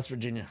 Virginia and West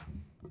Virginia.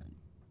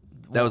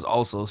 That was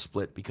also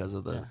split because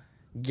of the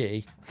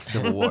Gay.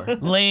 Civil War.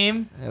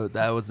 Lame.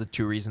 That was the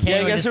two reasons.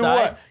 Can't Yeah, we guess who decide?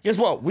 won? Guess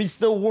what? We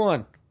still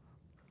won.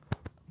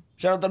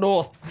 Shout out the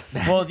North.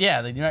 Well,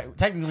 yeah, they do not,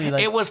 technically,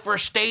 like, It was for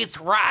states'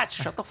 rights.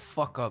 Shut the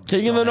fuck up.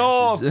 King of the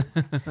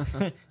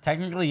dumbasses.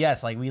 technically,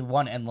 yes, like we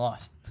won and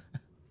lost.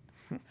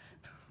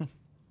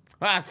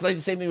 It's like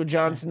the same thing with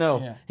Jon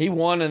Snow. Yeah. He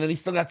won, and then he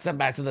still got sent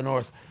back to the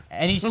North.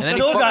 And he's And then he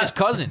still fucked got his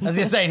cousin. I was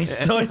gonna say, and he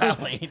still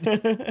got laid.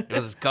 It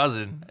was his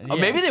cousin. Oh,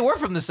 Yeah. maybe they were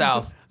from the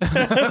South.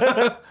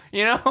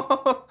 You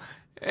know?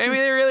 Maybe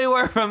they really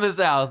were from the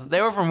South.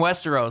 They were from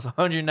Westeros,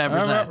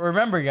 109%.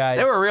 Remember, guys,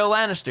 They were real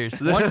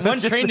Lannisters. one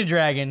trained a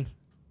dragon,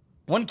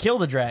 one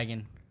killed a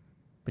dragon.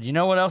 But you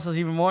know what else is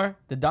even more?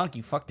 The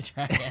donkey fucked the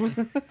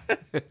dragon.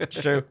 It's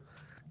true.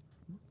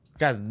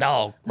 Guy's a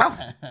dog.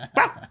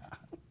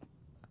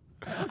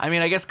 I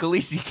mean, I guess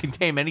Khaleesi can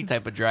tame any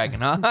type of dragon,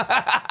 huh?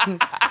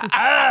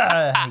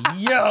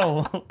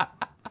 Yo.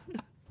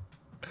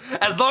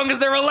 As long as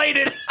they're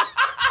related.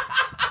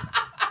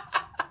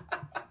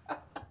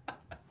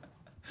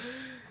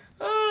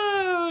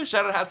 Oh,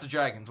 shout out House of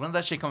Dragons. When's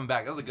that shit coming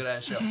back? That was a good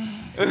ass show.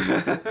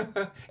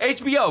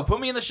 HBO, put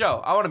me in the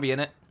show. I want to be in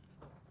it.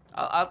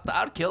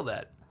 I'd kill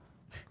that.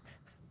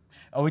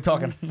 Are we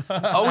talking?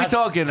 Are we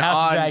talking House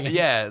of on? Dragons.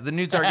 Yeah, the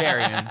new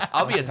Targaryens.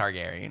 I'll be a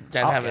Targaryen.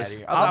 Gotta I'll have get his- out of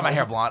here. I'll dye my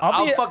hair blonde.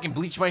 I'll be a- fucking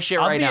bleach my shit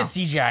I'll right be now. a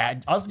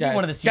CGI. I'll be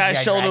one of the CGI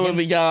Guy's shoulder dragons. will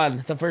be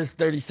gone the first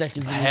 30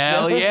 seconds. Of the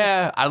Hell show.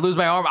 yeah! I lose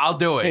my arm. I'll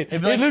do it. He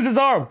loses his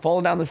arm,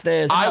 falling down the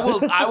stairs. I will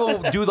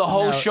do the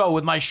whole No. show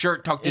with my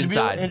shirt tucked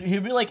inside.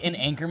 He'd be like an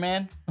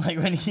Anchorman. Like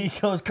when he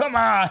goes, "Come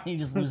on," he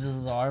just loses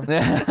his arm.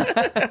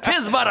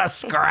 Tis but a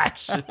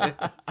scratch.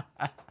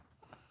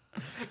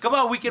 Come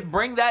on, we could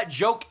bring that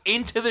joke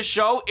into the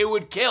show. It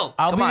would kill.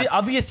 I'll Come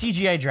on. be a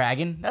CGI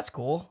dragon. That's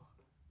cool.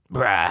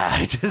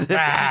 Right. You're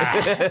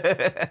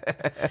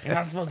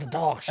not supposed to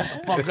talk. Shut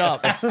the fuck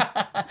up.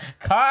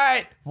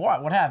 Cut.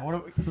 What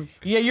happened?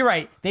 Yeah, you're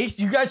right.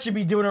 You guys should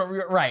be doing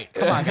it right.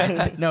 Come on,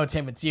 guys. No,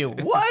 Tim, it's you.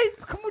 What?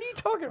 What are you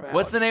talking about?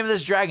 What's the name of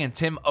this dragon?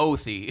 Tim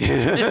Othy.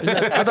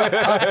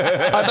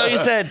 I thought you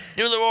said,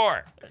 do the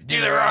roar. Do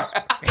the roar.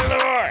 Do the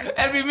roar.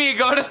 That'd be me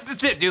going up to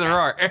Tim. Do the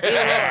roar.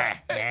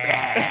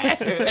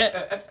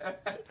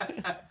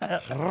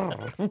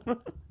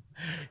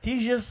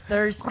 He's just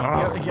thirsty.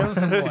 Give him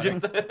some water.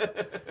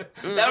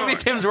 That would be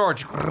Tim's roar.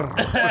 Do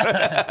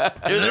the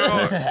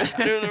roar.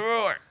 Do the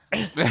roar.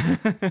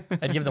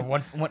 I'd give them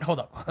one. Hold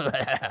up.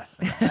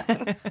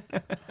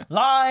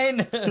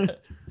 Line.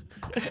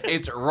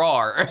 It's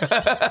roar.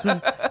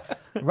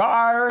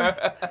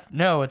 Rar.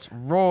 No, it's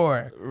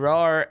roar.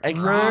 Roar.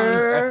 XD.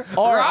 Roar.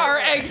 Roar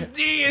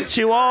XD is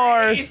 2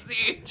 R's.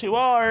 crazy. 2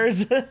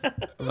 R's.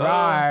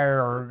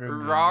 Rar.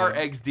 Roar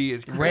XD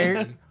is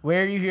crazy.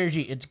 Where you hear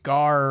G? It's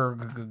gar. I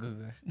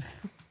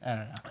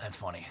don't know. That's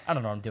funny. I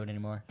don't know what I'm doing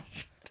anymore.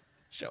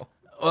 Show.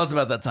 Well, it's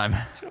about that time.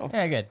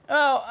 Yeah, good.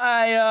 Oh,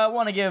 I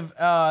want to give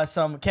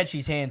some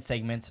Catchy's Hand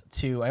segments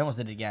to. I almost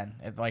did it again.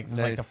 It's like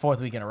the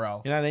 4th week in a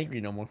row. You're not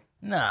angry no more.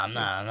 No, I'm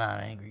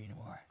not angry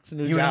anymore. It's a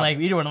new You job.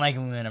 wouldn't like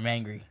me when I'm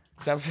angry.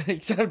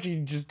 Except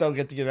you just don't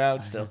get to get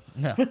out still.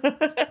 No.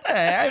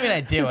 I mean,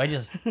 I do.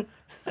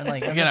 I'm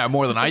like, You know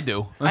more than I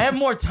do. I have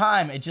more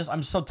time.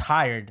 I'm so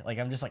tired. Like,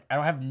 I'm just like, I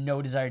don't have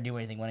no desire to do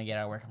anything when I get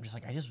out of work. I'm just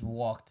like, I just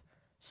walked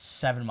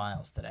 7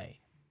 miles today,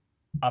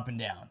 up and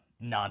down,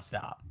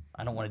 nonstop.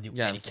 I don't want to do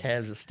Yeah, the anything.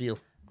 calves of steel.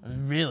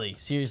 Really,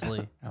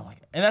 seriously. I'm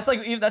like, and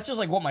that's just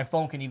like what my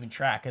phone can even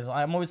track, because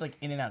I'm always like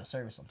in and out of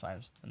service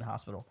sometimes in the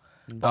hospital.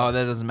 Oh,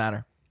 that doesn't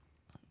matter.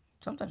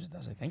 Sometimes it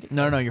does. I think.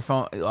 No, your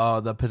phone.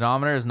 The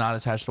pedometer is not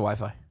attached to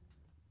Wi-Fi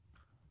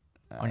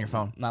on your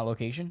phone. Not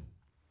location.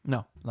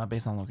 No, not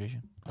based on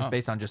location. It's Oh.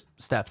 based on just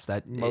steps.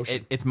 That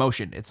Motion. It's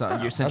motion. It's since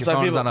That's your why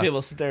phone is on a.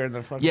 people sit there in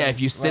the fucking. Yeah, if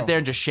you sit Wow. there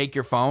and just shake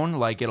your phone,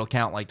 like it'll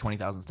count like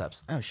 20,000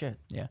 steps. Oh shit.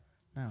 Yeah.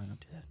 No, I don't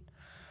do that.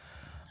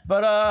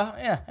 But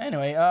yeah.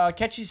 Anyway,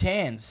 Catchy's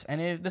Hands,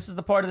 and this is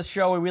the part of the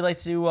show where we like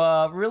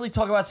to really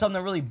talk about something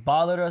that really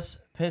bothered us,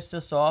 pissed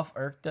us off,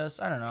 irked us.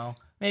 I don't know.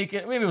 Maybe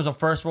it was a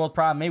first world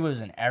problem. Maybe it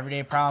was an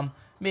everyday problem.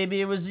 Maybe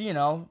it was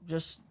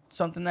just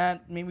something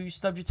that maybe you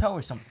stubbed your toe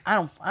or something. I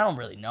don't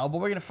really know.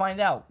 But we're gonna find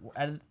out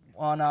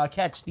on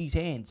Catch These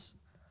Hands.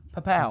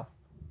 Pow.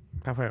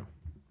 All right,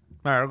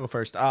 I'll go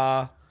first.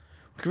 What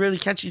can really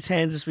catch these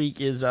hands this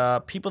week is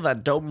people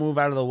that don't move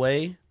out of the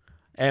way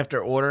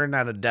after ordering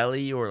at a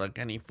deli or like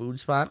any food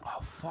spot.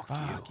 Oh fuck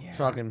you, Yeah.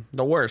 Fucking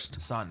the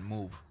worst. son,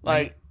 move.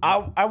 Like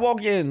I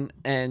walk in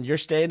and you're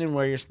standing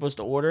where you're supposed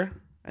to order,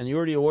 and you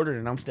already ordered,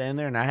 and I'm standing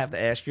there, and I have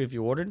to ask you if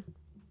you ordered.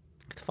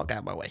 Get the fuck out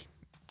of my way.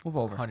 Move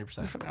over. 100%. Get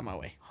the fuck out of my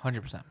way.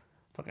 100%.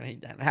 Fucking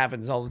hate that. It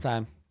happens all the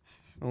time.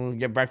 When we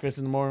get breakfast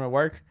in the morning at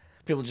work,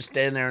 people just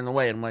stand there in the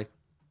way. And I'm like,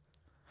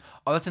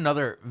 Oh, that's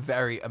another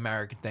very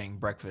American thing.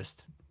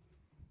 Breakfast.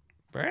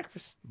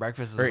 breakfast?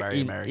 Breakfast is Or a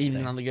very American eating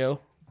thing. on the go?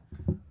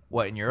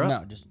 What, in Europe?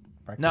 No, just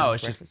breakfast. No,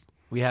 it's breakfast. just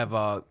we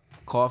have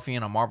coffee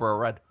and a Marlboro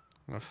Red.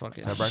 Oh,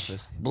 fucking It's our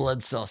breakfast.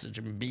 blood sausage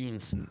and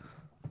beans.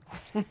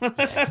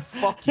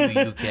 Fuck you,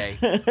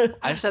 UK.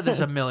 I've said this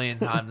a million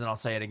times and I'll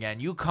say it again.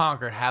 You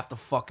conquered half the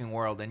fucking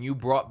world and you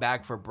brought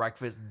back for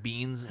breakfast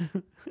beans.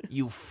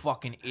 You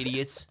fucking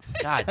idiots.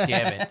 God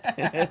damn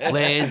it.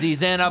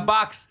 Lizzie's in a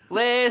box.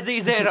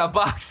 Lizzie's in a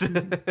box.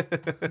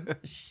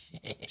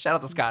 Shout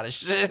out to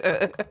Scottish. You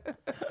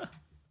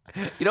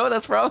know what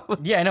that's from?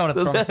 Yeah, I know what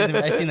it's from.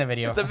 I've seen the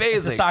video. It's amazing.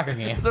 It's a soccer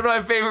game. It's one of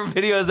my favorite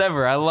videos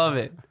ever. I love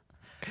it.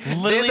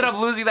 They ended up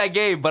losing that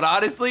game, but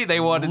honestly, they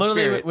won in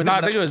Literally spirit. with No,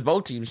 I think it was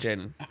both teams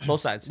chanting.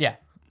 Both sides. Yeah,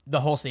 the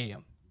whole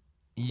stadium.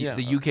 Yeah.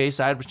 The UK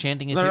side was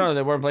chanting it No, too? no,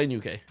 they weren't playing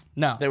UK.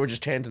 No, They were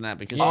just chanting that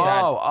because she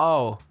died.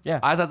 Oh. Yeah.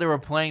 I thought they were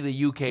playing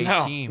the UK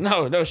No, team.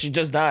 no, she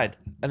just died.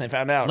 And they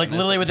found out. like and they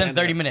literally started within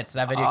chanting 30 it. minutes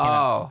that video came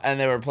out. Oh. And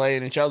they were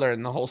playing each other,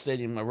 and the whole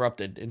stadium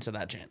erupted into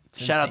that chant.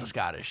 Shout out to insane.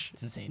 Scottish.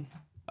 It's insane.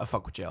 I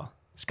fuck with y'all.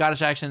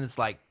 Scottish accent is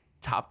like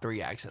top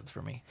 3 accents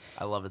for me.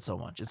 I love it so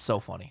much. It's so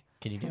funny.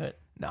 Can you do it?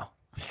 No.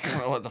 I don't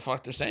know what the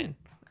fuck they're saying.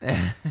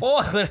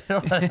 Oh,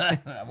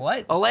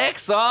 what?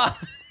 Alexa!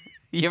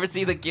 You ever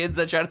see the kids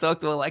that try to talk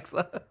to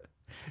Alexa?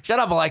 Shut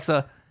up,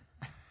 Alexa.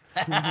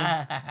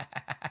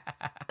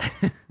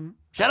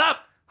 Shut up!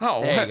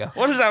 Oh, There you go.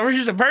 what is that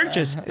reason to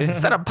purchase?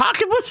 Is that a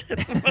pocketbook?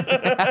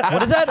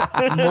 What is that?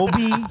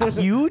 Moby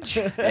Huge?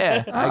 Oh,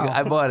 Yeah,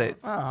 I bought it.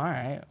 all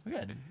right. We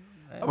got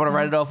I want to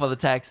write it off on the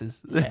taxes.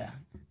 yeah.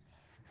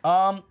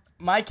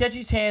 My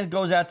catchy's hand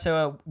goes out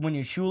to when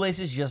your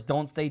shoelaces just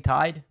don't stay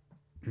tied.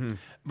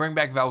 Bring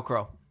back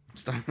Velcro.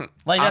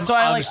 Like that's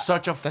why I'm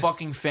such a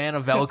fucking fan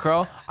of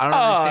Velcro. I don't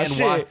Oh, understand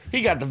shit. why.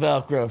 He got the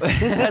Velcro.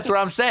 That's what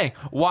I'm saying.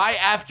 Why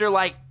after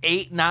like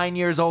 8, 9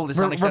 years old it's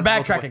we're unacceptable?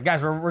 backtracking,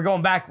 guys. We're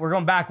going back. We're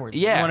going backwards.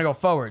 Yeah. We want to go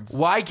forwards.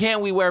 Why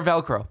can't we wear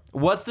Velcro?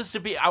 What's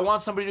the I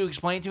want somebody to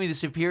explain to me the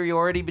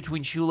superiority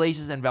between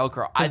shoelaces and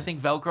Velcro. I think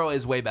Velcro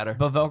is way better.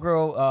 But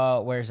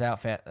Velcro wears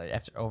out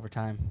after over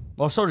time.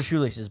 Well, so do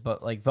shoelaces,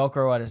 but like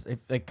Velcro, if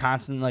like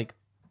constant like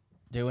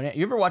doing it.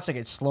 You ever watch like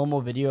a slow mo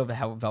video of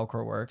how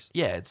Velcro works?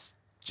 Yeah, it's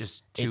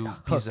just two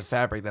hooks. pieces of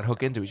fabric that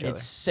hook into each other.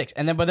 It's 6,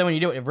 and then when you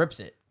do it, it rips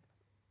it.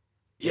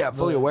 Yeah, I'm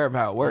fully aware of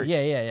how it works.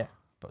 Yeah.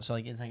 But so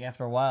like it's like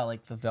after a while,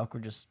 like the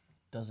Velcro just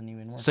doesn't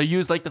even work. So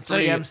use like the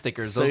 3M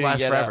stickers. Those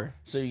last forever.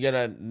 So you get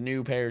a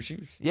new pair of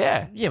shoes.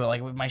 Yeah. Yeah, but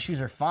like my shoes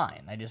are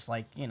fine. I just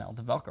like the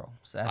Velcro.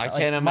 So I like,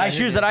 can't imagine my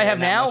shoes that I have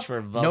now. No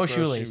Velcro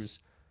shoelace. shoes.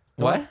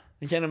 What?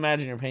 You can't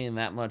imagine you're paying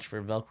that much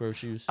for Velcro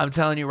shoes. I'm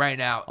telling you right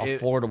now.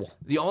 Affordable.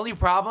 The only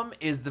problem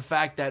is the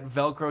fact that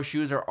Velcro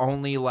shoes are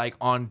only like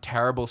on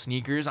terrible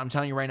sneakers. I'm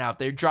telling you right now, if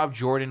they drop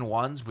Jordan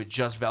 1s with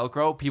just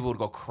Velcro, people would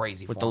go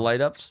crazy With for the them.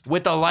 light ups?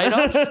 With the light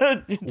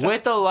ups?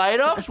 With the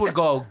light ups would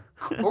go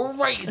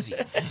crazy.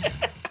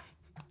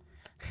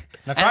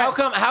 That's And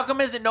right. how come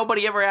is it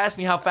nobody ever asked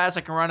me how fast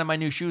I can run in my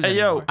new shoes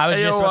anymore? I was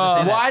just about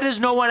to say that. Why does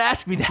no one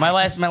ask me that? My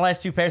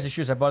last 2 pairs of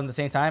shoes I bought at the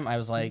same time. I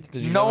was like,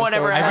 Did you No go to one the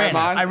ever store asked and me.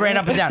 buy mine? I ran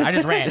up and down. I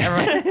just ran.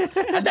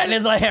 And then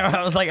it's like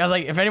I was like,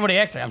 if anybody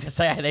asks me, I'm just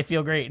saying they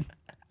feel great.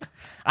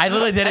 I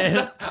literally did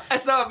it. I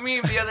saw a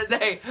meme the other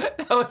day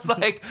that was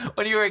like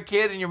when you were a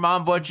kid and your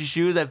mom bought you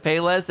shoes at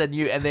Payless and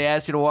they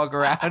asked you to walk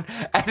around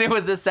and it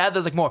was this sad.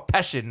 There's like more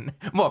passion,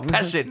 more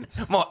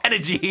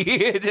energy.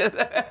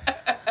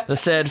 The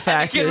sad The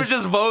fact kid was is,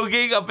 just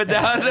voguing up and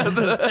down.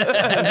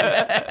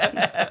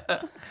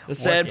 the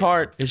sad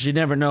part is you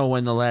never know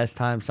when the last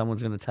time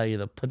someone's going to tell you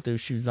to put those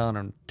shoes on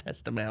and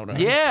test them out.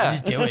 Yeah, I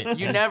just do it.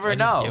 You never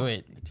know. Just do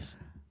it.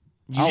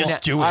 You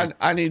just do it.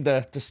 I need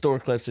the store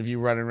clips of you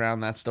running around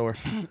that store.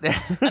 I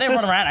didn't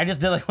run around. I just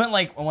did went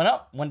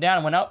up, went down,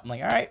 and went up. I'm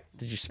like, all right.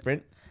 Did you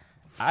sprint?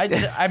 I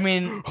did. I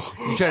mean,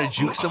 You try to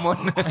juke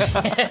someone.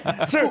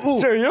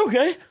 Sir, you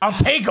okay? I'll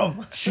take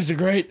them. Shoes are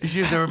great.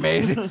 Shoes are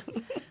amazing.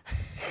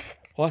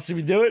 Want to see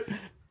me do it?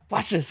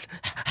 Watch this.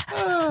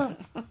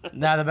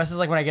 Nah, the best is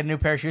like when I get a new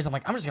pair of shoes. I'm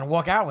like, I'm just gonna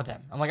walk out with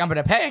them. I'm like, I'm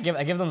gonna pay. I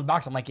give them the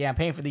box. I'm like, yeah, I'm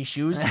paying for these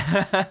shoes.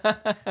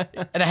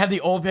 And I have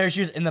the old pair of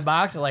shoes in the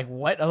box. They're like,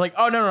 what? I was like,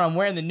 oh no, I'm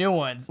wearing the new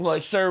ones.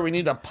 Like, sir, we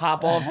need to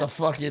pop off the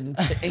fucking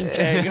ink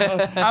tag.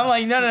 I'm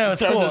like, no,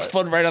 it's Throws cool. his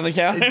foot right on the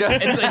counter.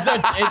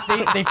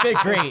 They fit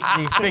great.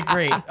 They fit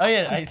great. Oh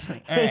yeah.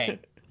 All right.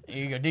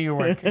 Here you go. Do your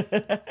work.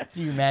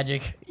 Do your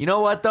magic. You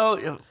know what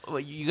though?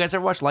 You guys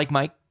ever watch Like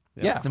Mike?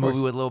 Yeah, The movie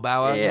with Lil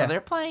Bow Wow. Yeah. You know,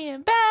 they're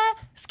playing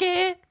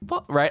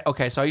basketball. Right?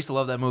 Okay, so I used to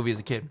love that movie as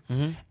a kid.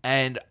 Mm-hmm.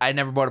 And I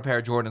never bought a pair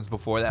of Jordans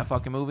before that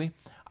fucking movie.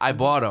 I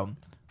bought them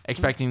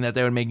expecting that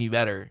they would make me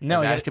better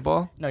No, at you-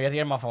 basketball. No, you have to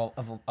get them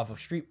off a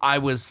street. I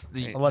was,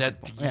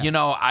 Electrical, yeah. you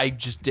know, I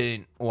just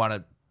didn't want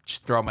to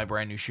just throw my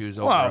brand new shoes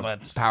over Well, a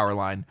that's- power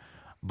line.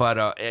 But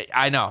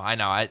I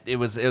know. It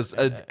was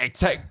an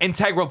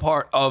integral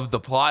part of the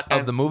plot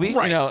of the movie.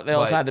 You know, they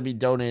also but had to be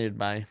donated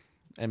by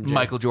MJ.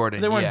 Michael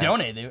Jordan. They weren't yeah.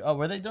 donated.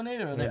 Were they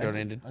donated? Or They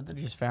donated. I thought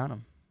you just found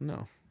them.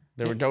 No.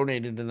 They were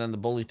donated, and then the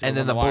bully threw And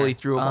them then on the wire. bully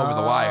threw him over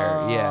the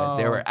wire. Yeah,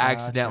 they Oh, were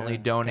accidentally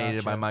gotcha,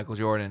 donated by gotcha. Michael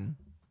Jordan.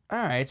 All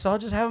right, so I'll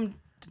just have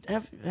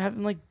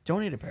them like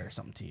donate a pair or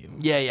something to you.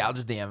 Yeah, I'll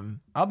just DM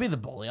him. I'll be the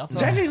bully. I'll throw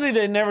Technically,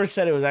 they never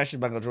said it was actually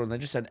Michael Jordan. They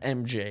just said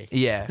MJ.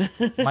 Yeah.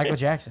 Michael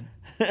Jackson.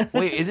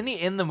 Wait, isn't he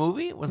in the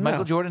movie? Was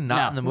Michael Jordan not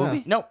No. in the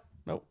movie Nope.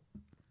 Nope.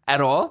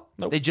 at all?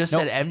 Nope. They just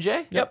Nope. said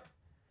MJ. Yep.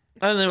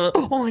 And they were like,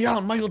 oh my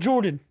God, Michael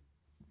Jordan.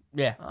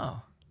 Yeah. Oh,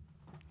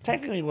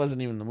 Technically, it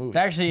wasn't even the movie. It's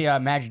actually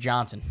Magic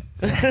Johnson.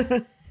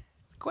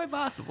 quite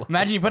possible.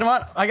 Imagine you put him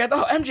on. I got the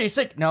MJ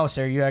sick. No,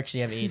 sir, you actually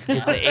have AIDS.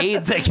 It's the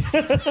AIDS that.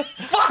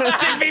 Fuck!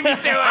 Tim beat me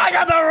to it. I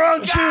got the wrong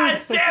God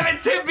shoes. damn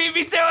it! Tim beat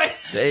me to it.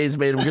 The AIDS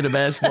made him good at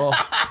basketball.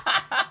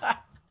 I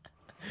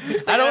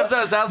don't.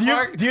 Episode of South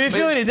Park. Do you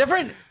feel any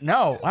different?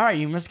 No. All right,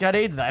 you must got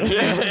AIDS then.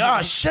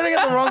 Oh shit! I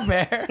got the wrong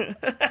pair.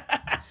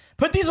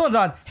 Put these ones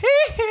on.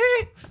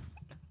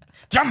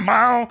 Jump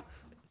out.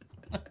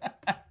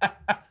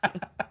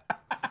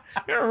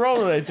 You're a roll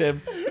today,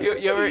 Tim.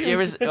 You ever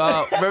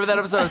remember that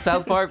episode of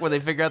South Park where they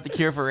figure out the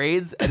cure for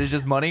AIDS and it's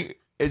just money?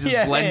 It's just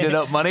Yeah. blended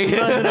up money.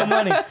 Blended up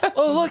money.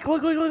 Oh look!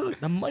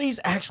 The money's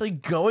actually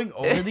going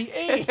over the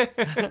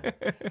AIDS.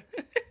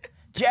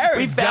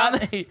 Jared's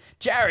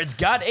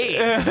got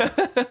AIDS.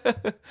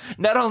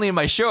 Not only am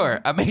I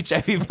sure, I'm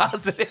HIV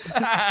positive.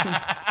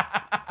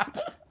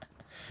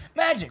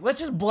 Magic. Let's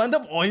just blend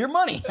up all your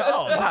money.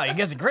 Oh wow, you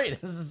guys are great.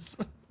 This is.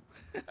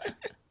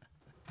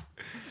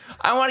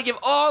 I want to give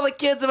all the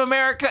kids of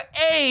America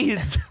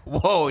AIDS.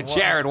 Whoa,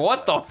 Jared,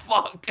 what the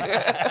fuck?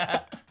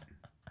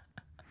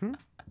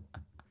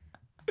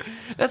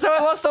 That's how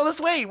I lost all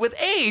this weight, with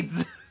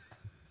AIDS.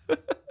 All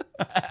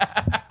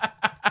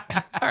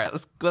right,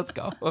 let's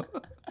go.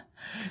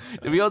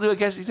 Did we all do a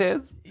catch these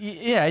hands?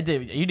 Yeah, I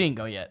did. You didn't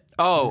go yet.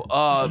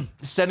 Oh,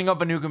 setting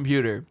up a new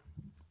computer.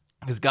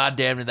 Because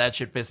goddamn did that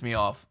shit piss me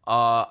off.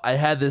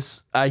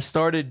 I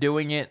started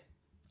doing it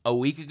a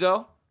week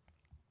ago,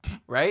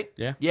 right?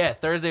 Yeah. Yeah,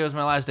 Thursday was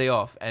my last day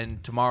off,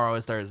 and tomorrow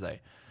is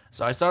Thursday.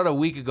 So I started a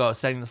week ago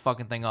setting this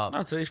fucking thing up.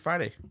 No, today's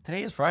Friday.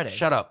 Today is Friday.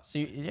 Shut up. So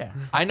yeah.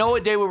 I know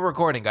what day we're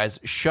recording, guys.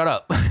 Shut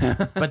up.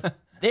 But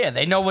yeah,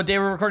 they know what day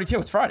we're recording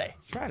too. It's Friday.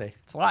 It's Friday.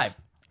 It's live.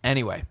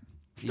 Anyway.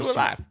 Still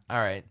alive. All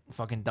right.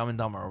 Fucking Dumb and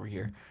Dumber over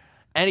here.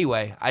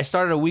 Anyway, I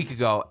started a week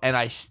ago, and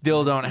I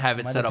still don't have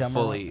it Am I set the up dumber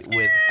fully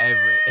with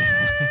every...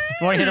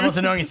 You want to hear the most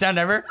annoying sound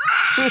ever?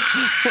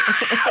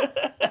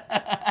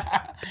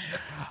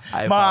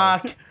 I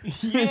Mock.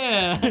 apologize.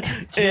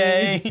 Yeah.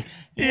 Jay.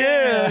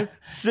 Yeah.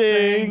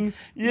 Sing.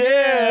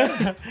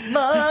 Yeah.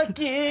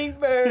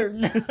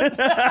 Mockingbird.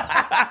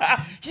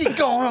 She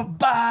gonna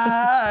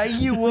buy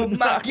you a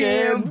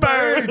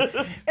mockingbird.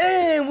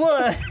 And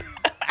what?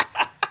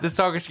 The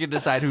talkers can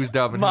decide who's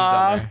dumb and who's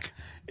dumber. Mock.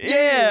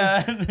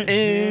 Yeah.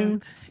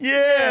 In.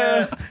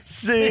 Yeah.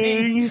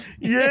 Sing.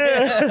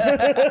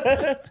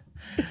 Yeah.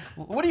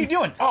 What are you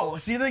doing? Oh,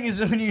 see, the thing is,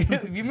 when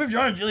if you move your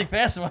arms really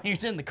fast while you're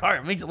sitting in the car,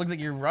 it makes it look like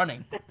you're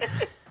running.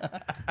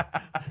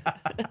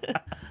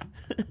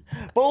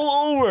 Pull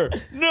over.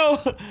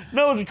 No,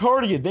 it's a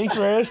cardigan. Thanks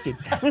for asking.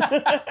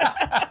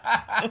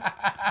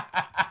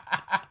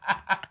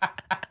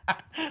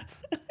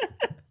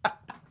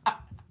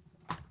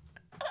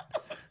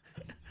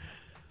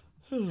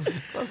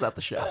 Close out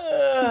the show.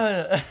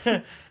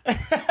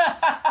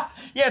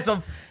 Yeah,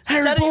 so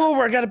Harry, pull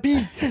over. I gotta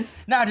pee.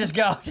 No, just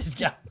go. Just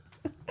go.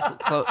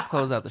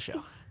 Close out the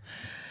show.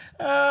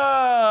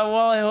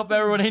 Well, I hope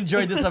everyone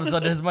enjoyed this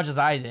episode as much as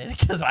I did,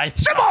 because I...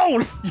 Come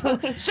on.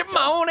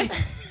 Shimon.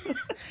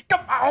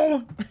 Come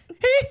on!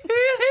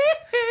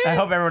 I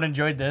hope everyone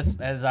enjoyed this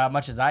as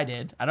much as I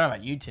did. I don't know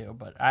about you two,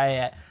 but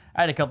I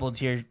had a couple of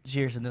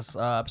cheers in this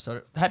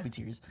episode. Happy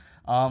tears.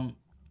 And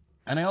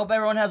I hope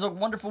everyone has a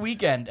wonderful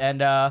weekend. And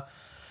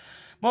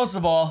most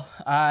of all,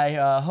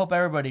 I hope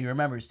everybody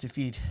remembers to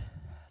feed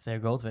their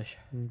goldfish.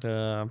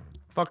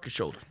 Fuck your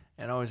shoulder.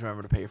 And always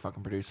remember to pay your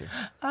fucking producer.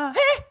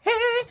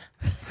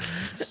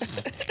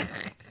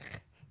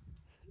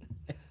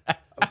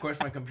 Of course,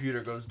 my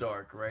computer goes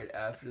dark right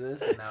after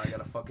this, and now I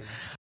gotta fucking...